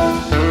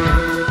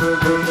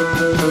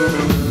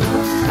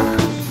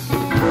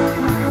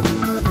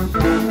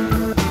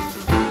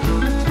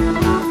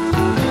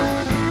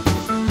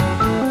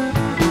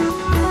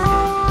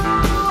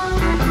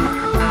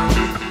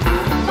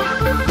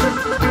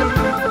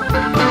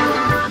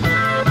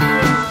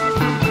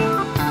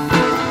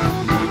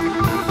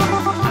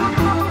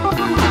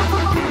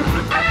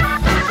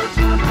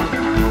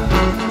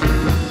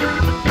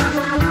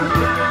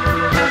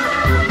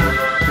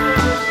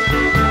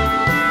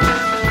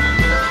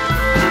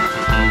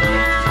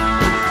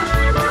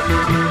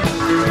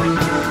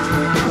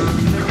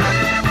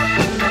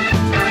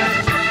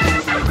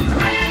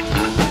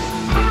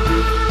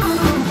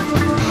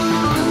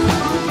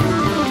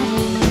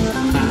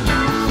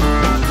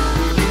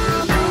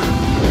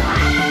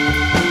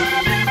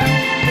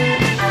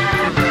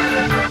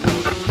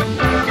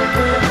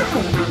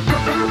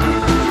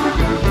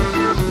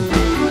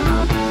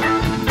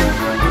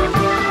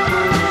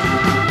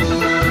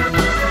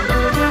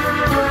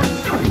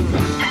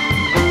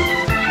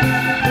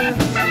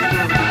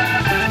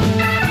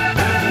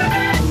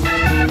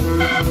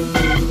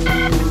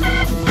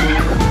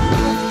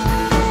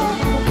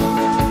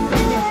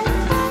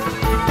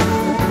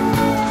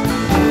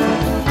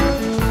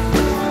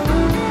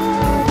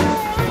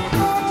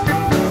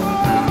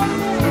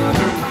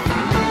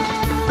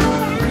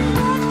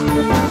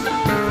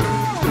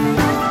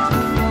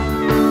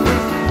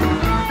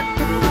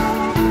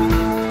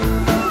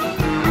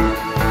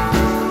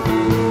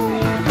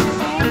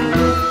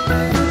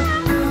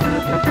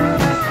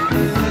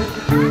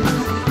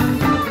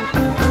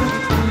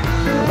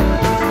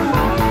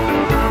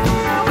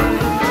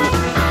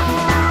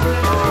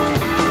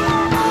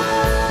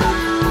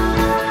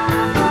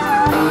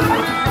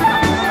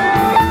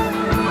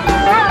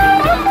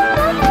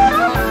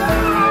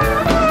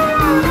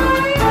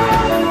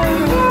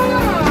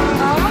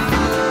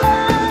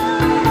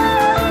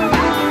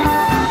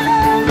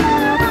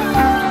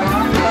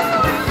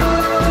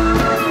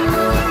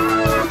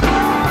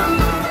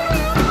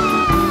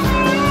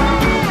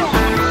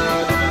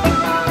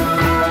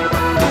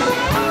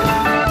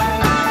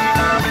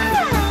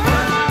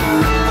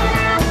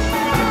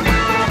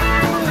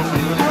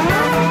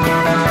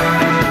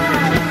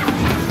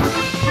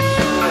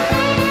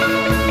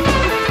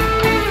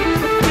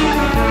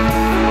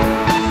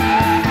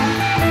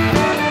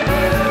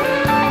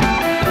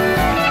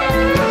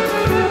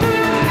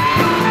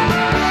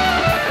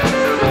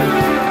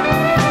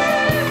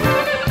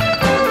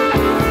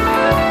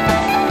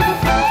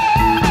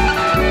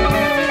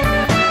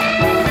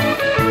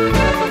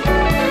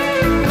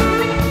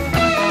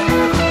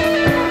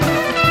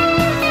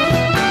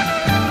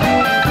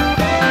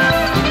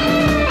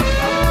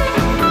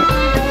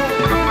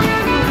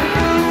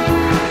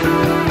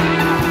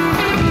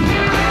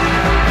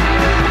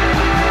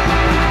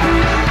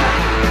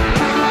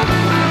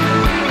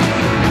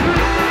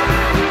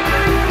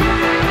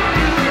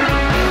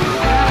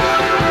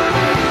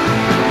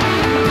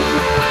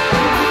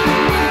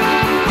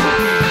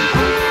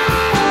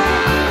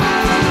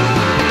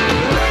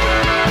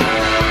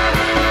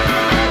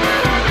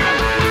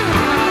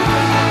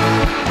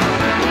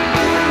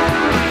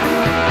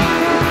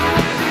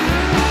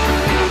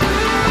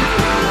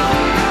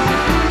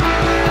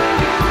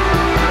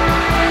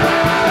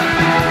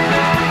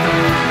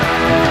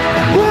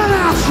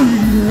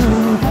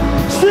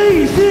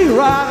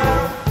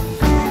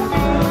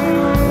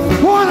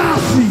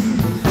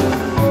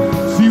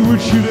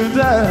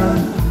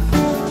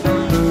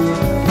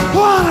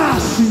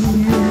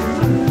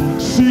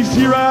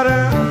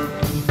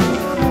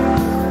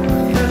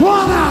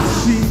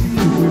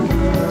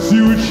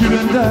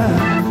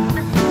 time.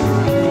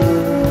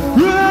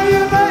 Well,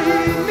 you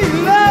made me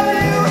love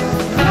you.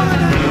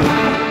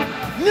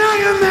 Now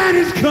your man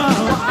is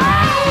come.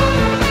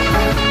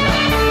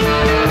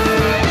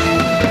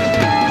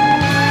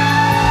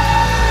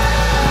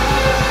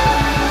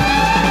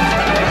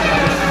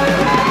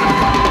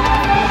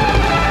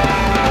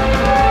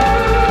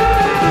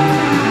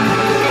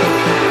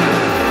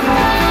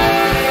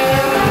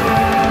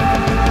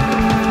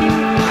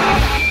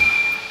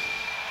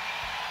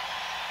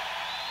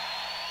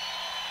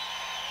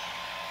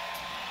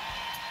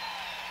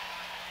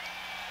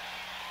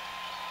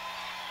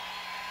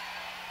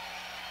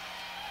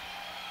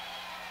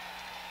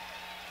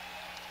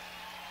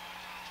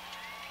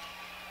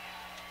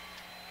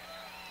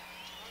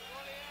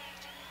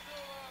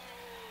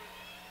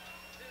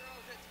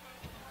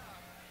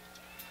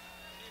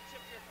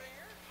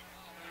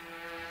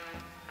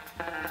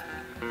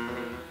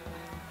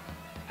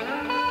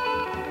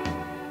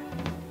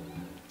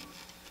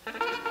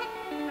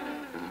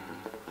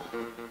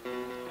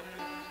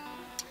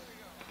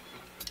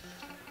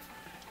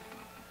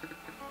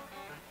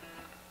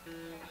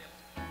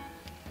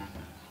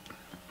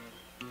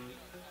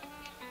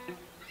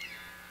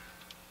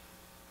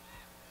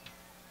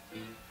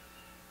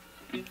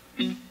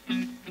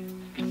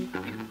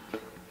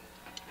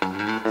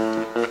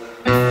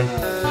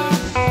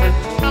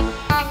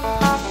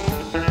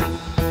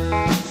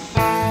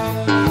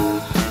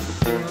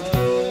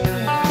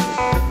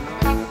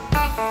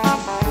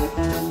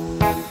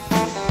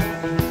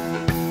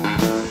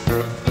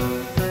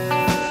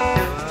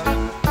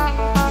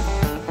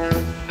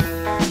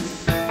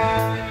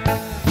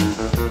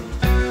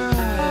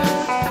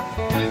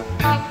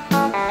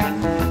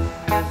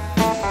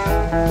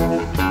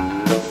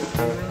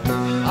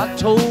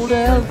 Told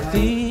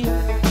Althea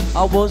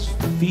I was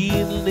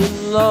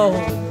feeling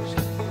lost,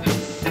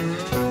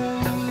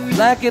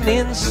 lacking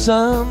in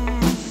some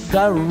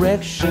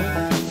direction.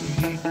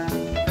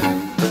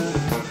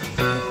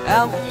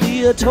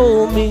 Althea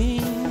told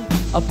me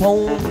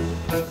upon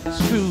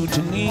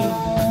scrutiny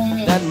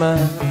that my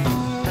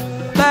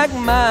back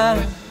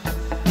might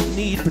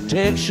need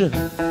protection.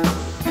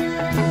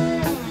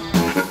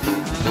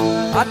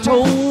 I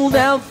told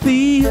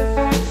Althea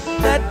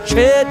that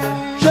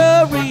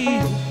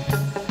treachery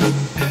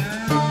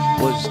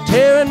was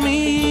tearing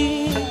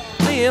me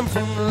limb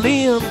from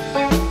limb.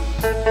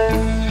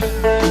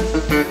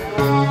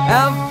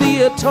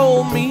 Althea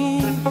told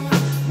me,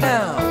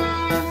 now,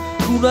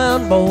 cool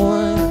down,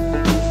 boy,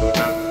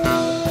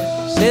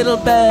 settle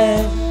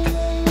back,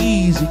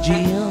 easy,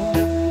 Jim.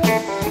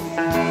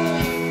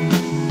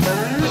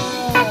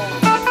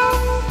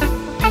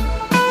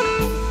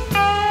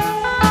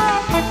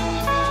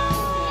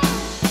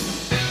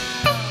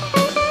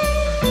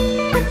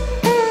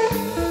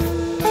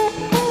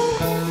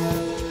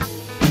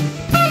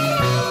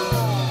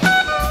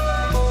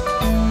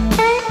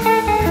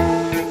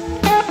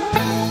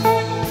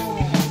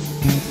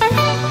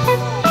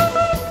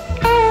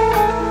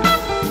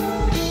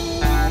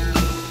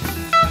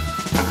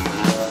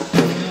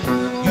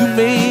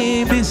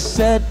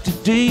 Sad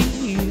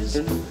today's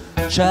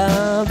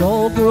child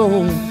all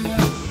grown,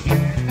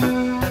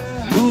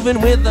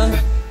 moving with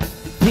a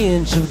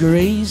pinch of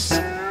grace.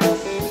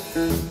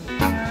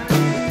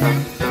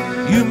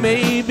 You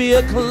may be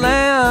a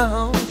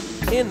clown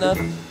in the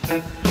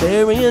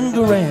burying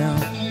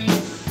ground,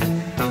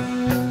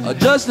 or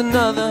just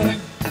another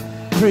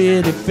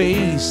pretty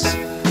face.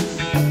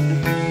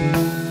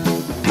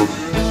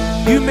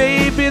 You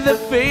may be the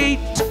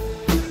fate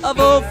of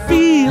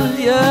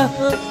Ophelia,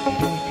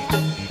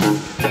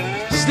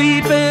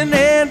 sleeping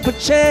and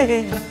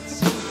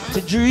perchance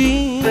to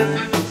dream,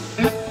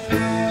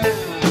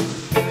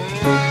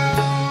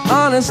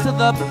 honest to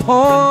the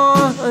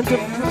point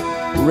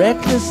of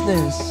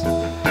recklessness,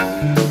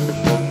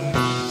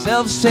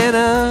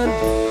 self-centered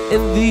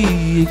in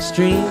the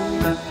extreme.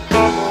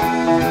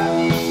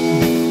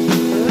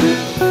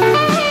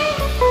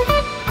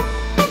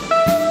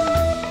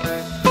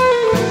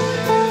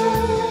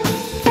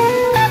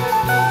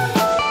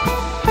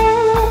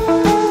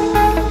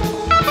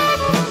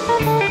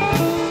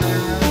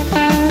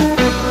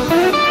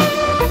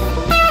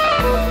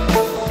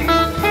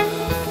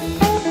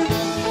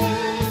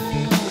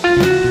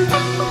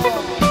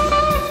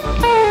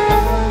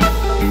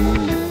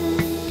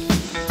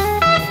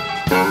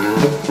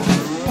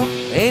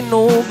 Ain't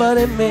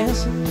nobody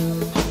messing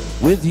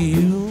with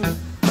you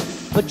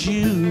but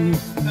you.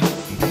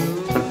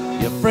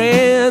 Your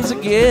friends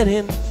are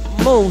getting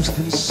most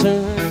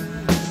concerned.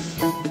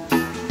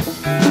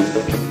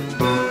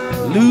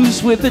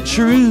 Loose with the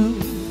truth,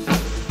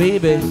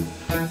 baby,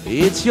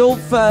 it's your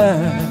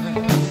fire.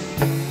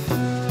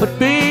 But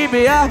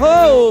baby, I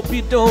hope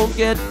you don't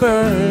get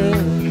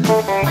burned.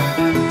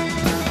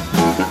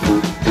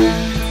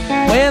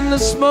 When the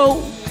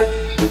smoke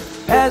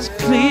has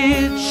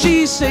cleared,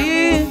 she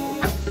said,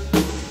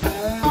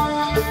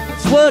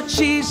 it's what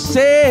she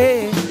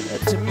said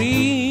to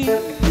me.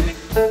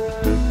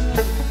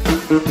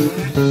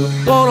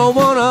 Gonna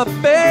wanna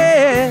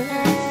beg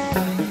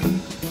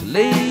to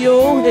lay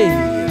your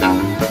head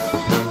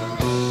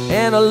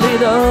and a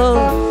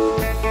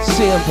little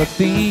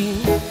sympathy.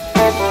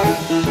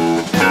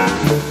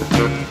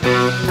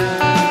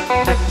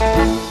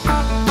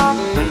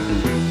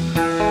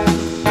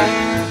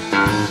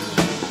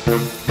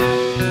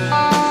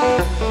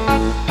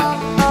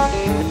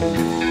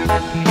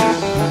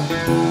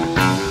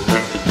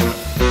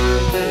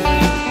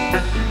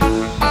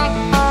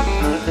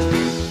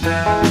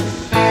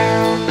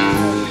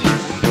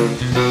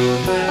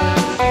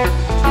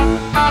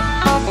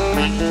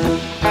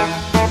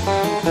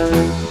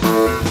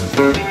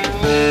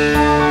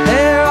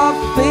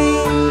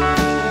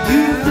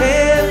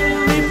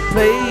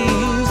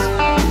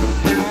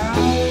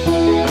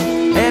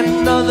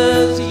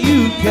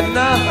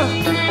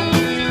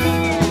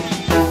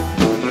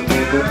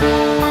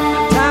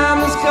 Time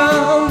has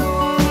come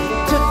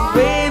to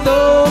weigh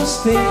those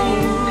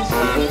things.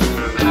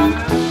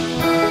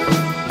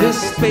 This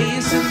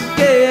space is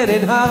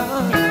getting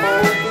hot.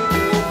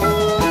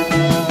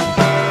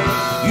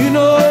 You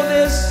know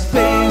this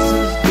space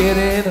is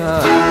getting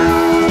hot.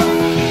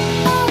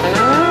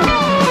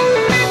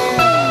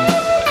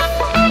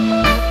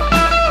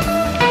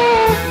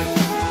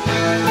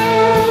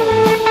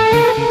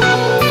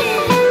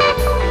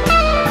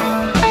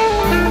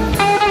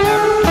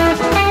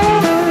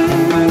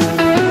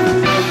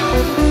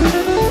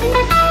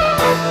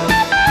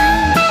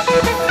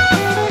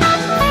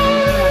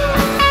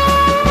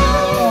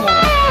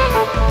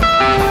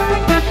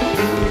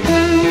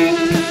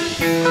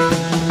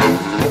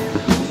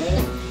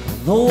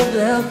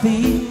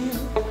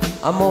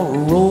 I'm on a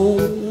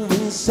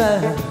rolling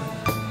side.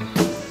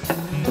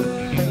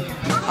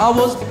 I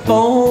was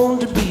born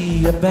to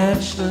be a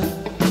bachelor.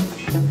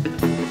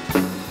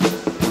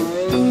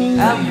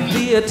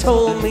 Althea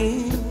told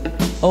me,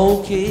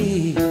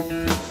 okay,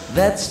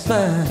 that's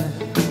fine.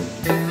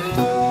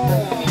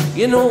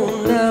 You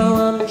know, now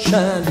I'm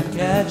trying to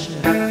catch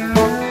you.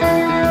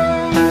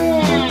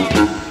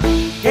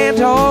 Can't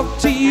talk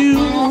to you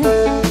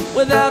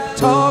without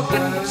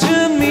talking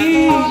to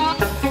me.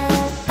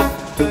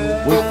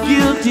 We're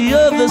guilty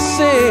of the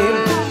same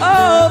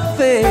old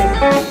thing.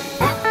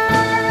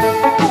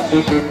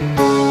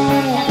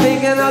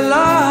 Thinking a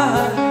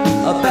lot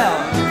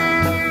about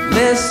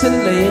less and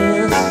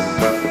less,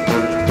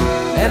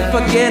 and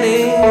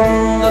forgetting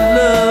the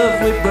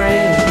love we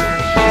bring.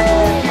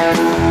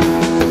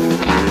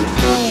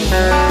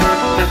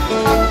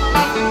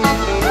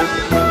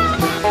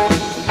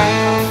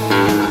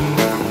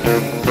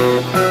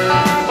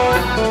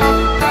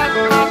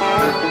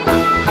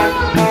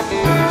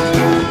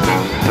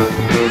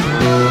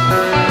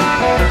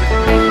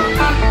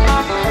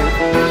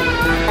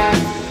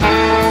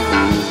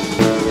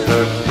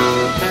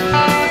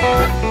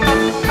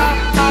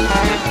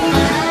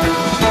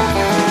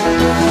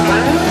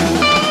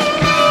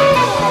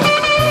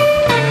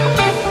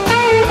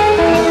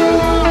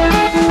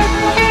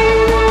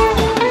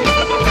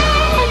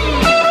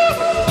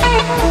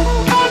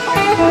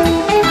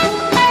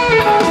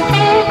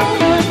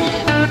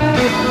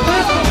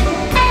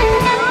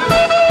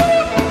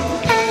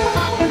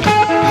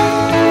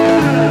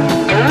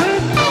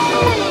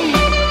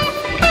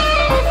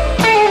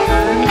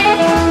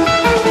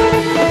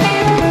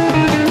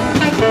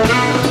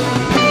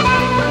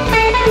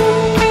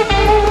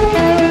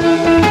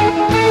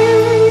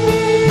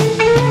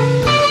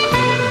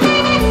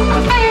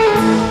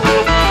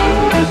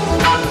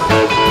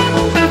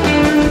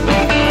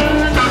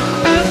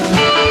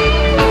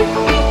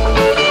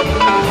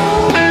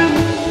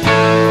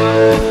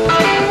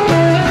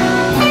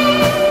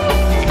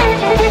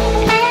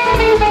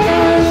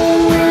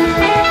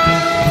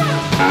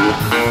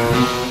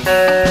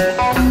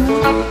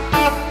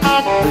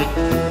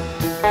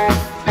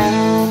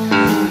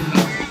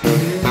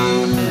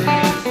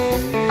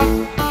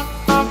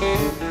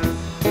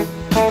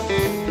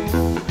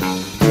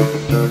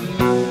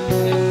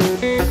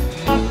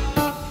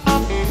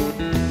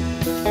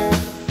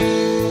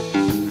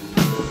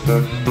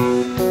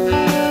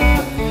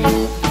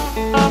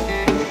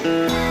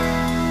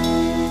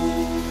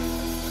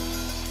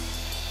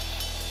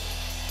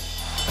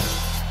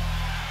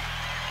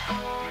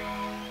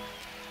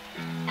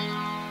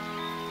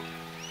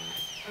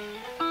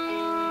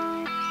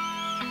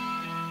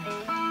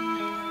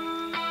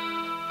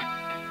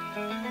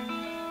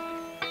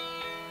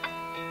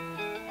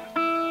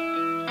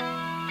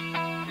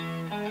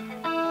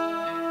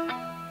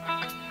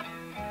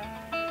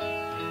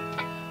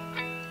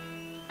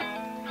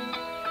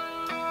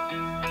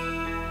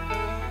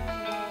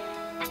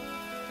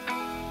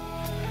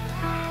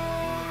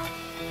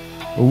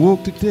 I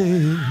woke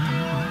today,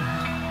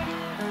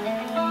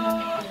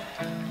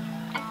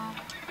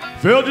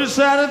 fell just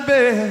out of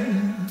bed.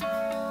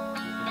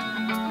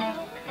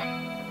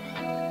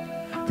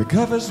 The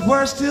covers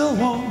were still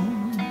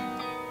warm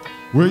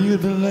where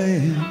you'd been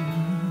laying.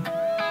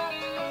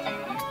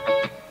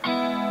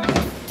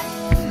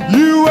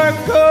 You were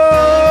cold,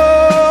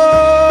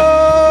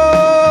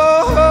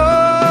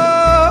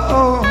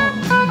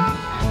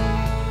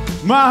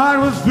 my heart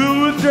was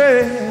filled with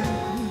dread.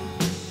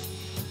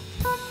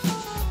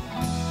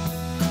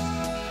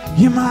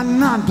 You might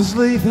not be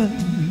sleeping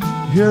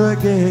here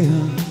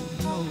again.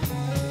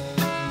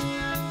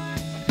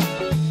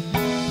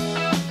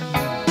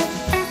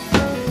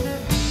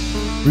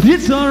 But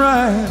it's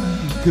alright,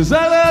 'cause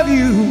I love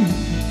you,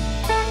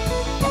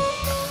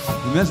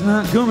 and that's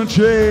not gonna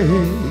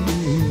change.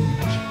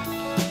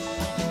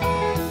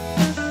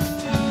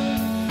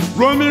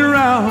 Run me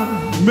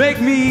around,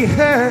 make me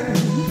hurt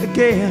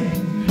again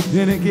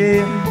and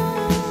again.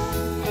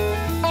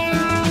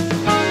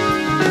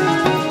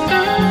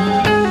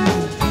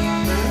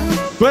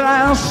 But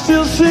I'll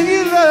still sing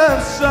you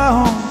love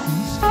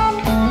songs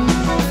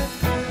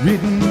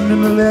written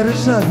in the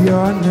letters of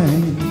your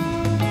name.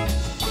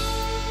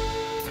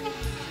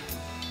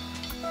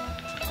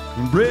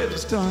 When bread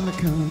is starting to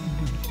come,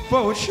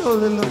 for it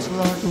surely looks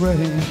like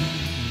rain.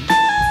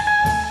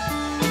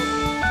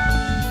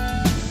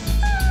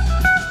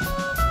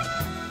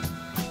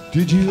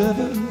 Did you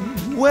ever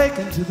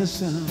waken to the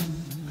sound?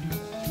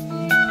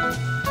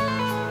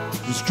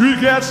 The street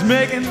cats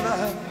making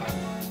light,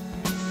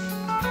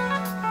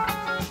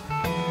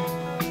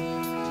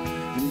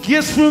 and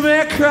gifts from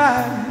their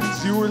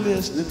cries. You were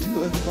listening to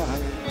a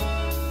fire.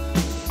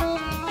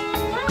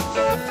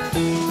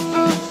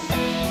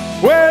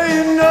 Well,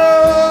 you know,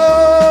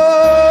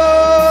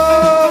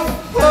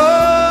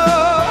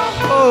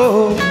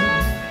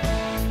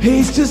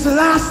 he's just the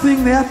last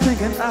thing they're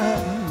thinking of.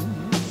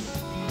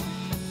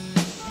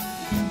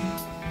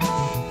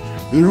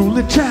 They're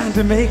only trying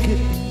to make it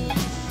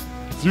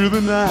through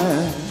the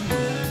night.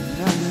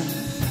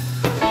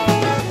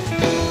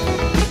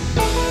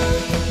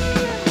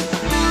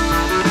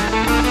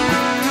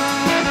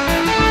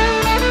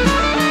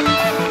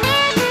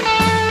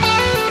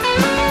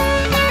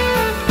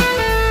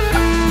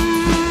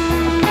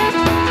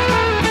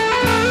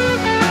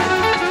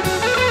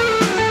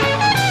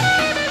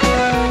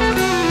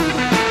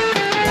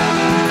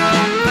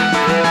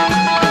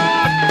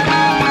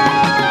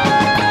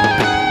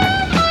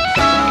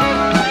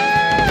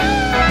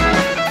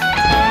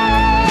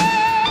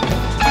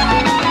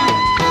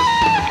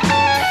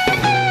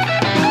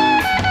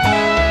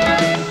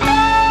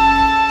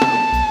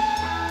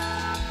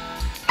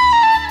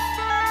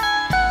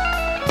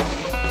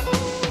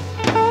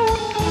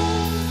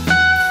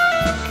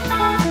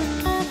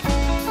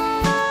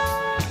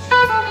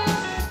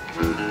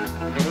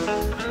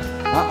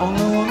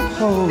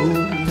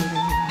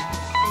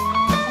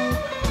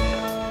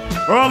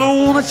 I don't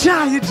wanna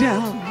tie you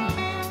down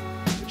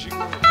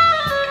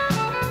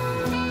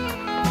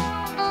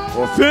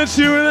or fence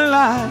you in the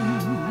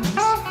lines I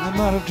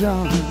might have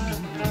drawn.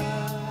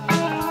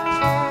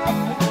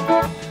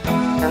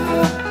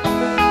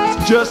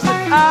 It's just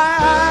that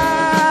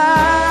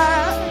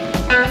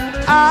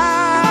I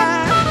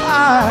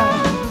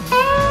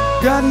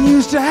gotten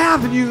used to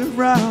having you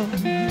around.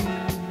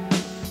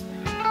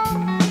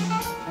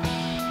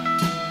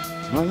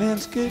 My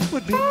landscape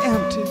would be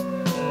empty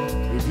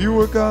if you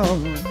were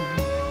gone.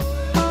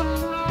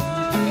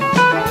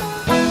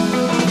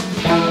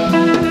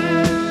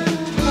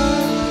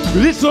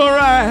 But it's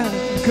alright,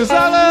 'cause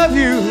I love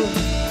you,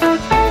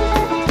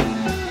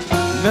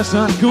 and that's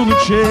not gonna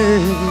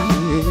change.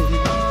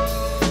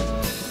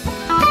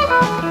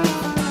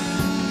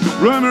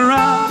 Run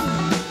around,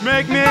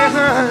 make me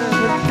hurt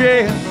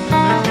again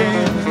and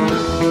again.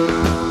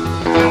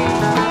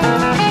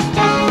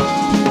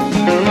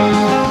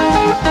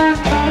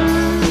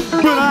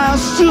 But I'll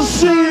still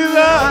sing you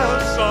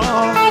love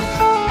songs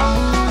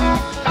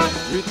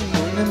written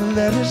in the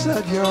letters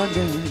of your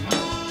name.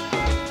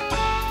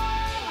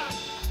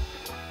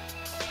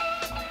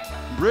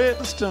 Bread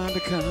is starting to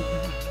come,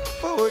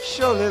 for it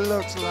surely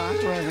looks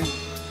like rain.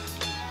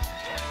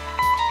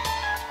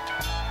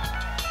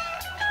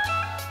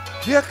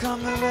 Here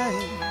come the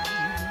rain,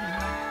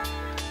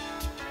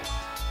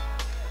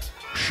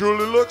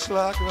 surely looks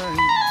like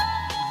rain.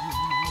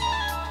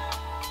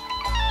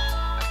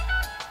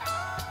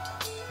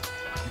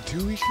 Into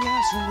each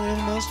glass and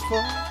rain must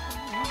fall,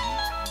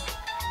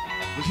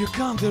 but here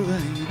come the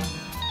rain.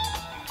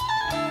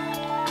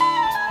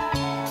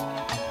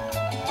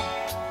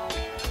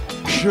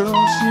 Sure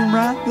don't seem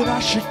right that I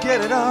should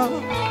get it all.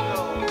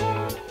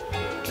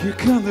 Here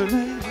come the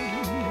rain.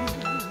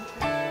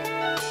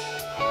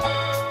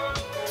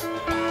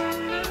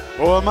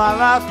 Oh, my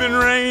life been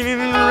raining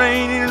and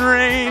raining and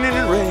raining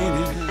and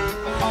raining.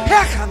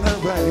 Here come the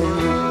rain.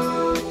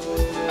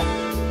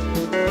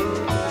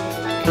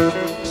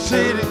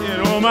 Say it again.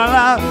 Oh, my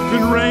life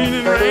been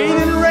raining,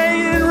 raining,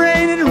 raining,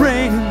 raining,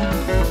 raining.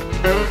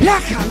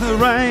 Here come the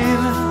rain.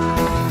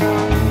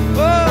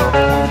 Oh.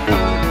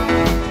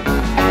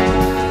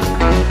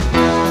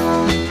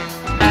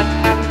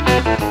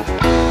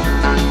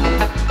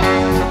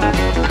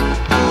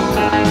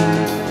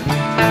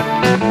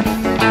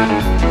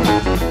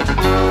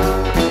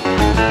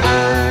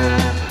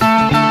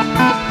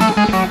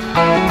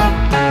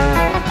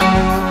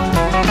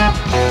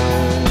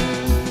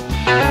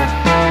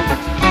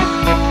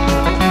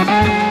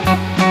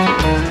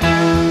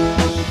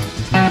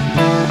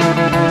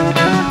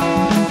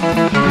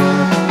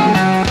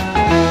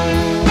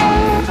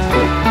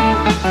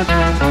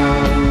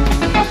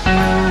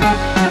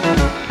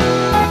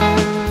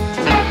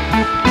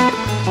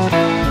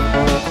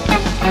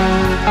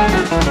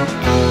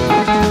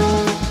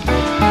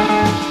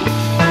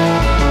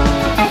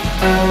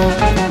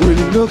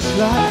 looks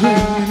like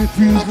rain and it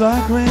feels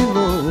like rain,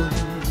 Lord.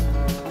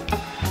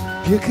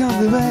 Here comes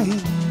the rain.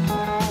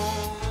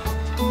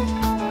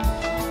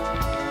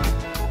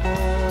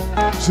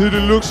 Said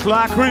it looks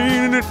like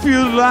rain and it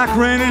feels like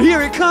rain, and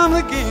here it comes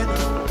again.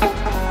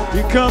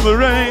 Here comes the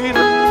rain.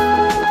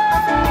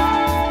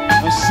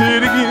 I'll say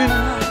it again.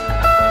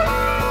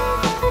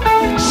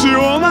 See,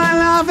 all my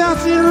life I've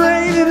seen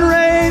rain and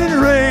rain and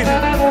rain.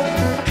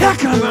 Here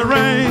comes the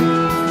rain.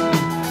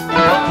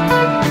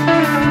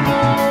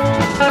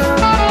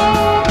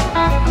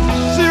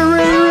 See,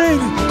 rain, rain,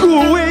 go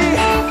away.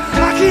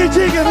 I can't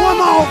take it one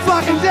more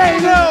fucking day,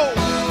 no.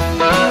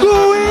 Go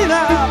away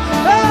now.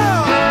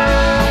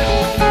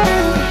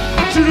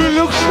 See, it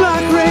looks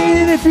like rain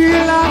and it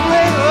feels like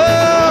rain.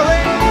 Oh,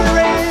 rain,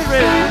 rain,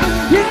 rain.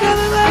 Here comes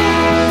the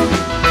rain.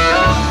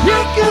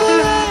 Here comes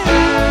the rain.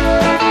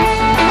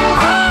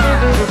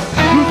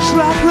 Looks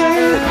like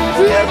rain,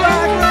 feels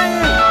like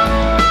rain.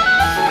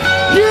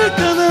 Here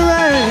comes the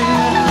rain.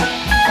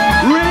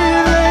 Rain,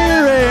 rain,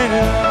 rain.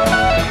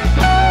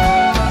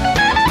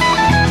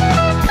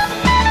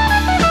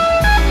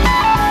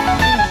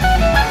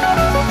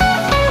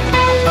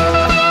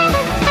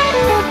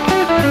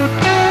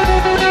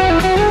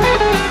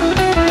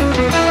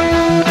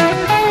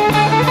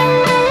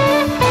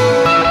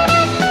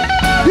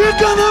 Here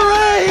comes the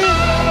rain.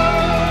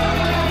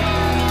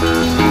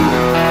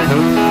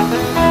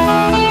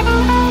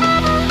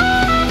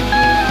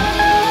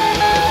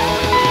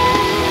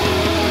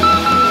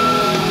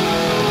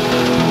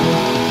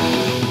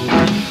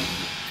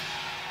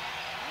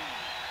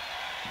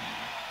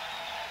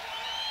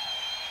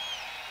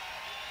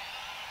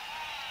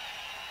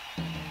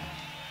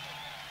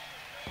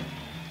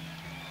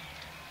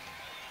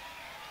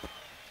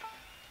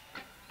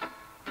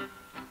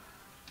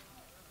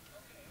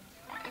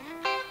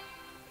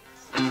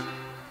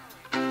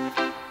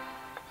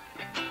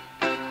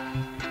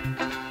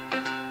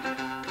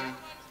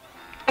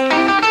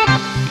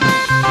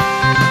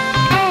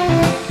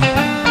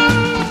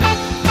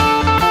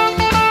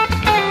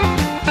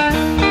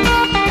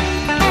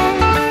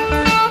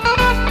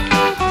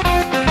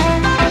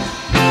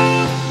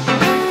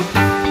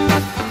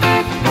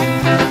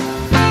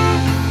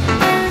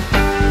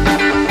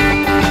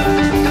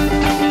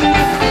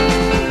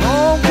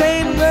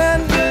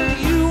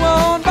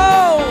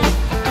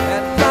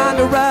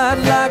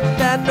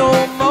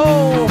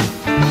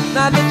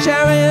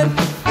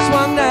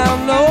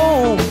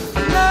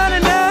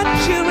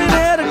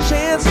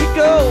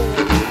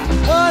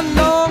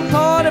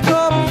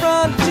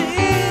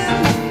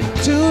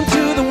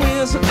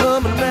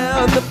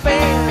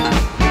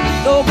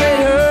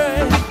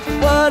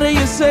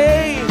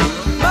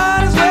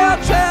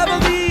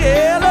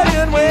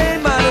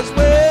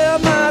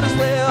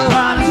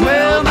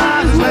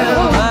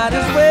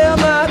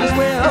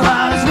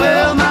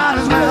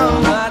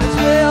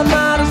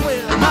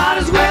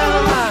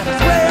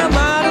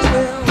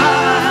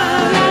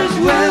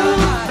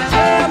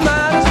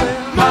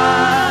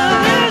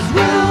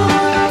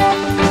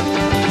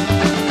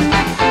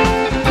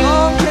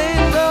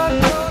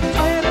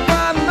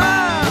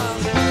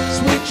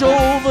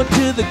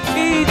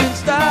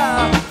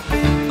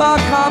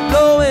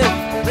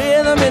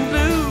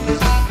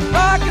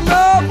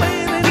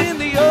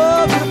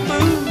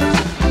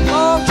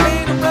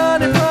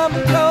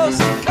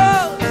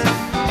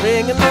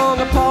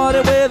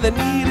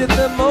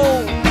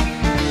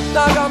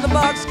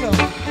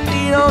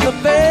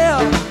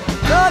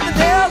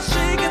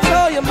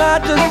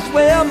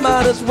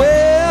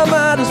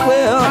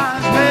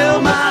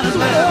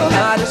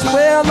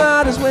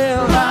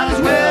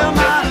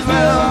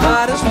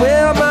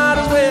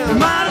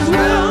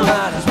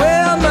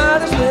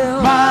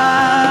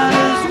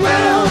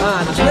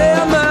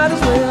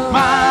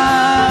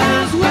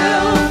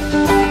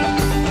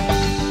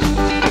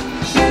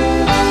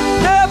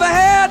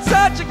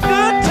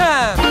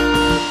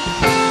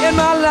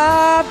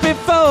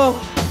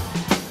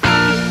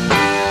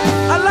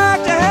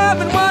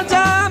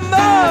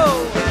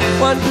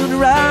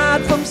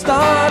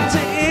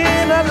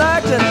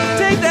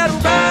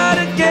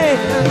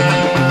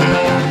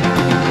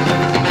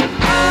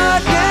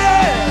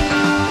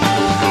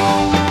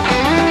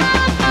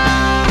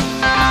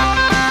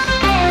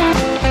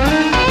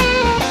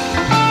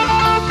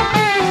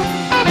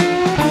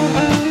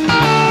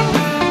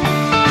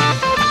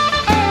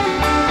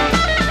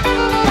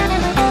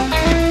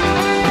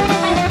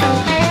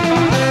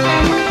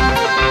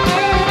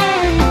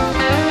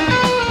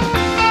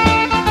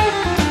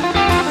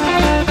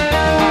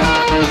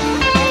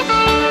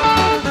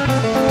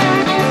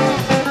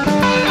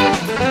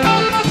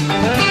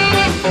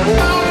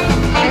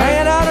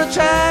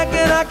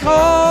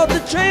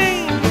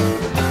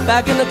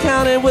 Back in the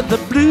county with the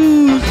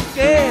blues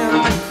again.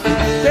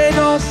 They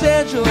no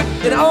essential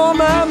in all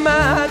my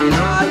mind. You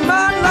know, I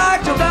might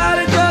like to ride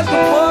it just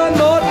one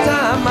more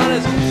time. Might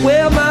as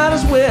well, might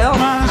as well.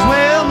 Might as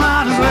well,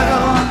 might as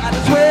well. Might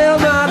as well,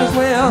 might as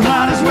well.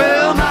 Might as well,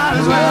 might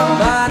as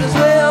well. Might as well, might as well. Might as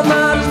well.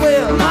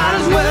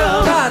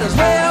 Might as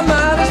well,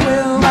 might as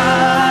well. Might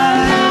as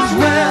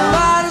well.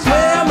 Might as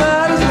well,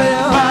 might as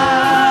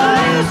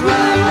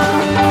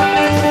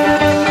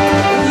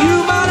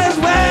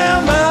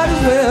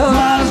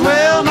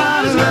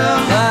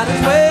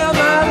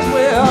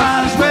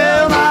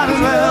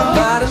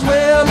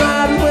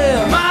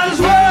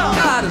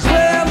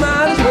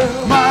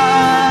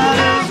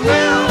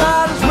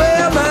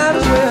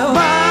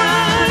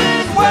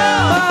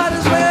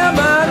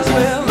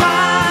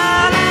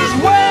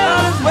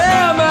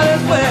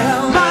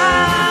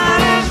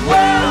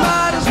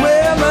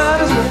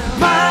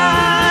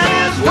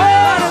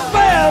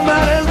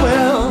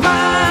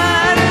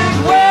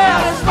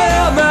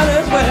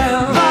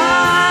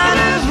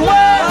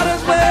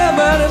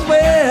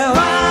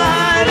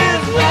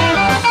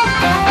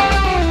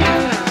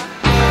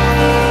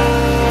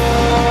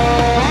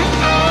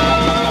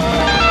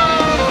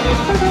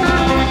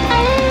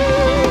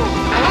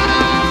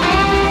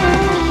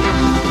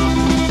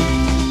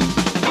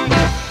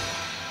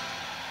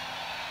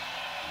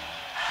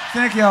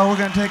thank y'all. We're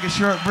going to take a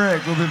short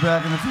break. We'll be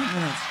back in a few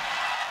minutes.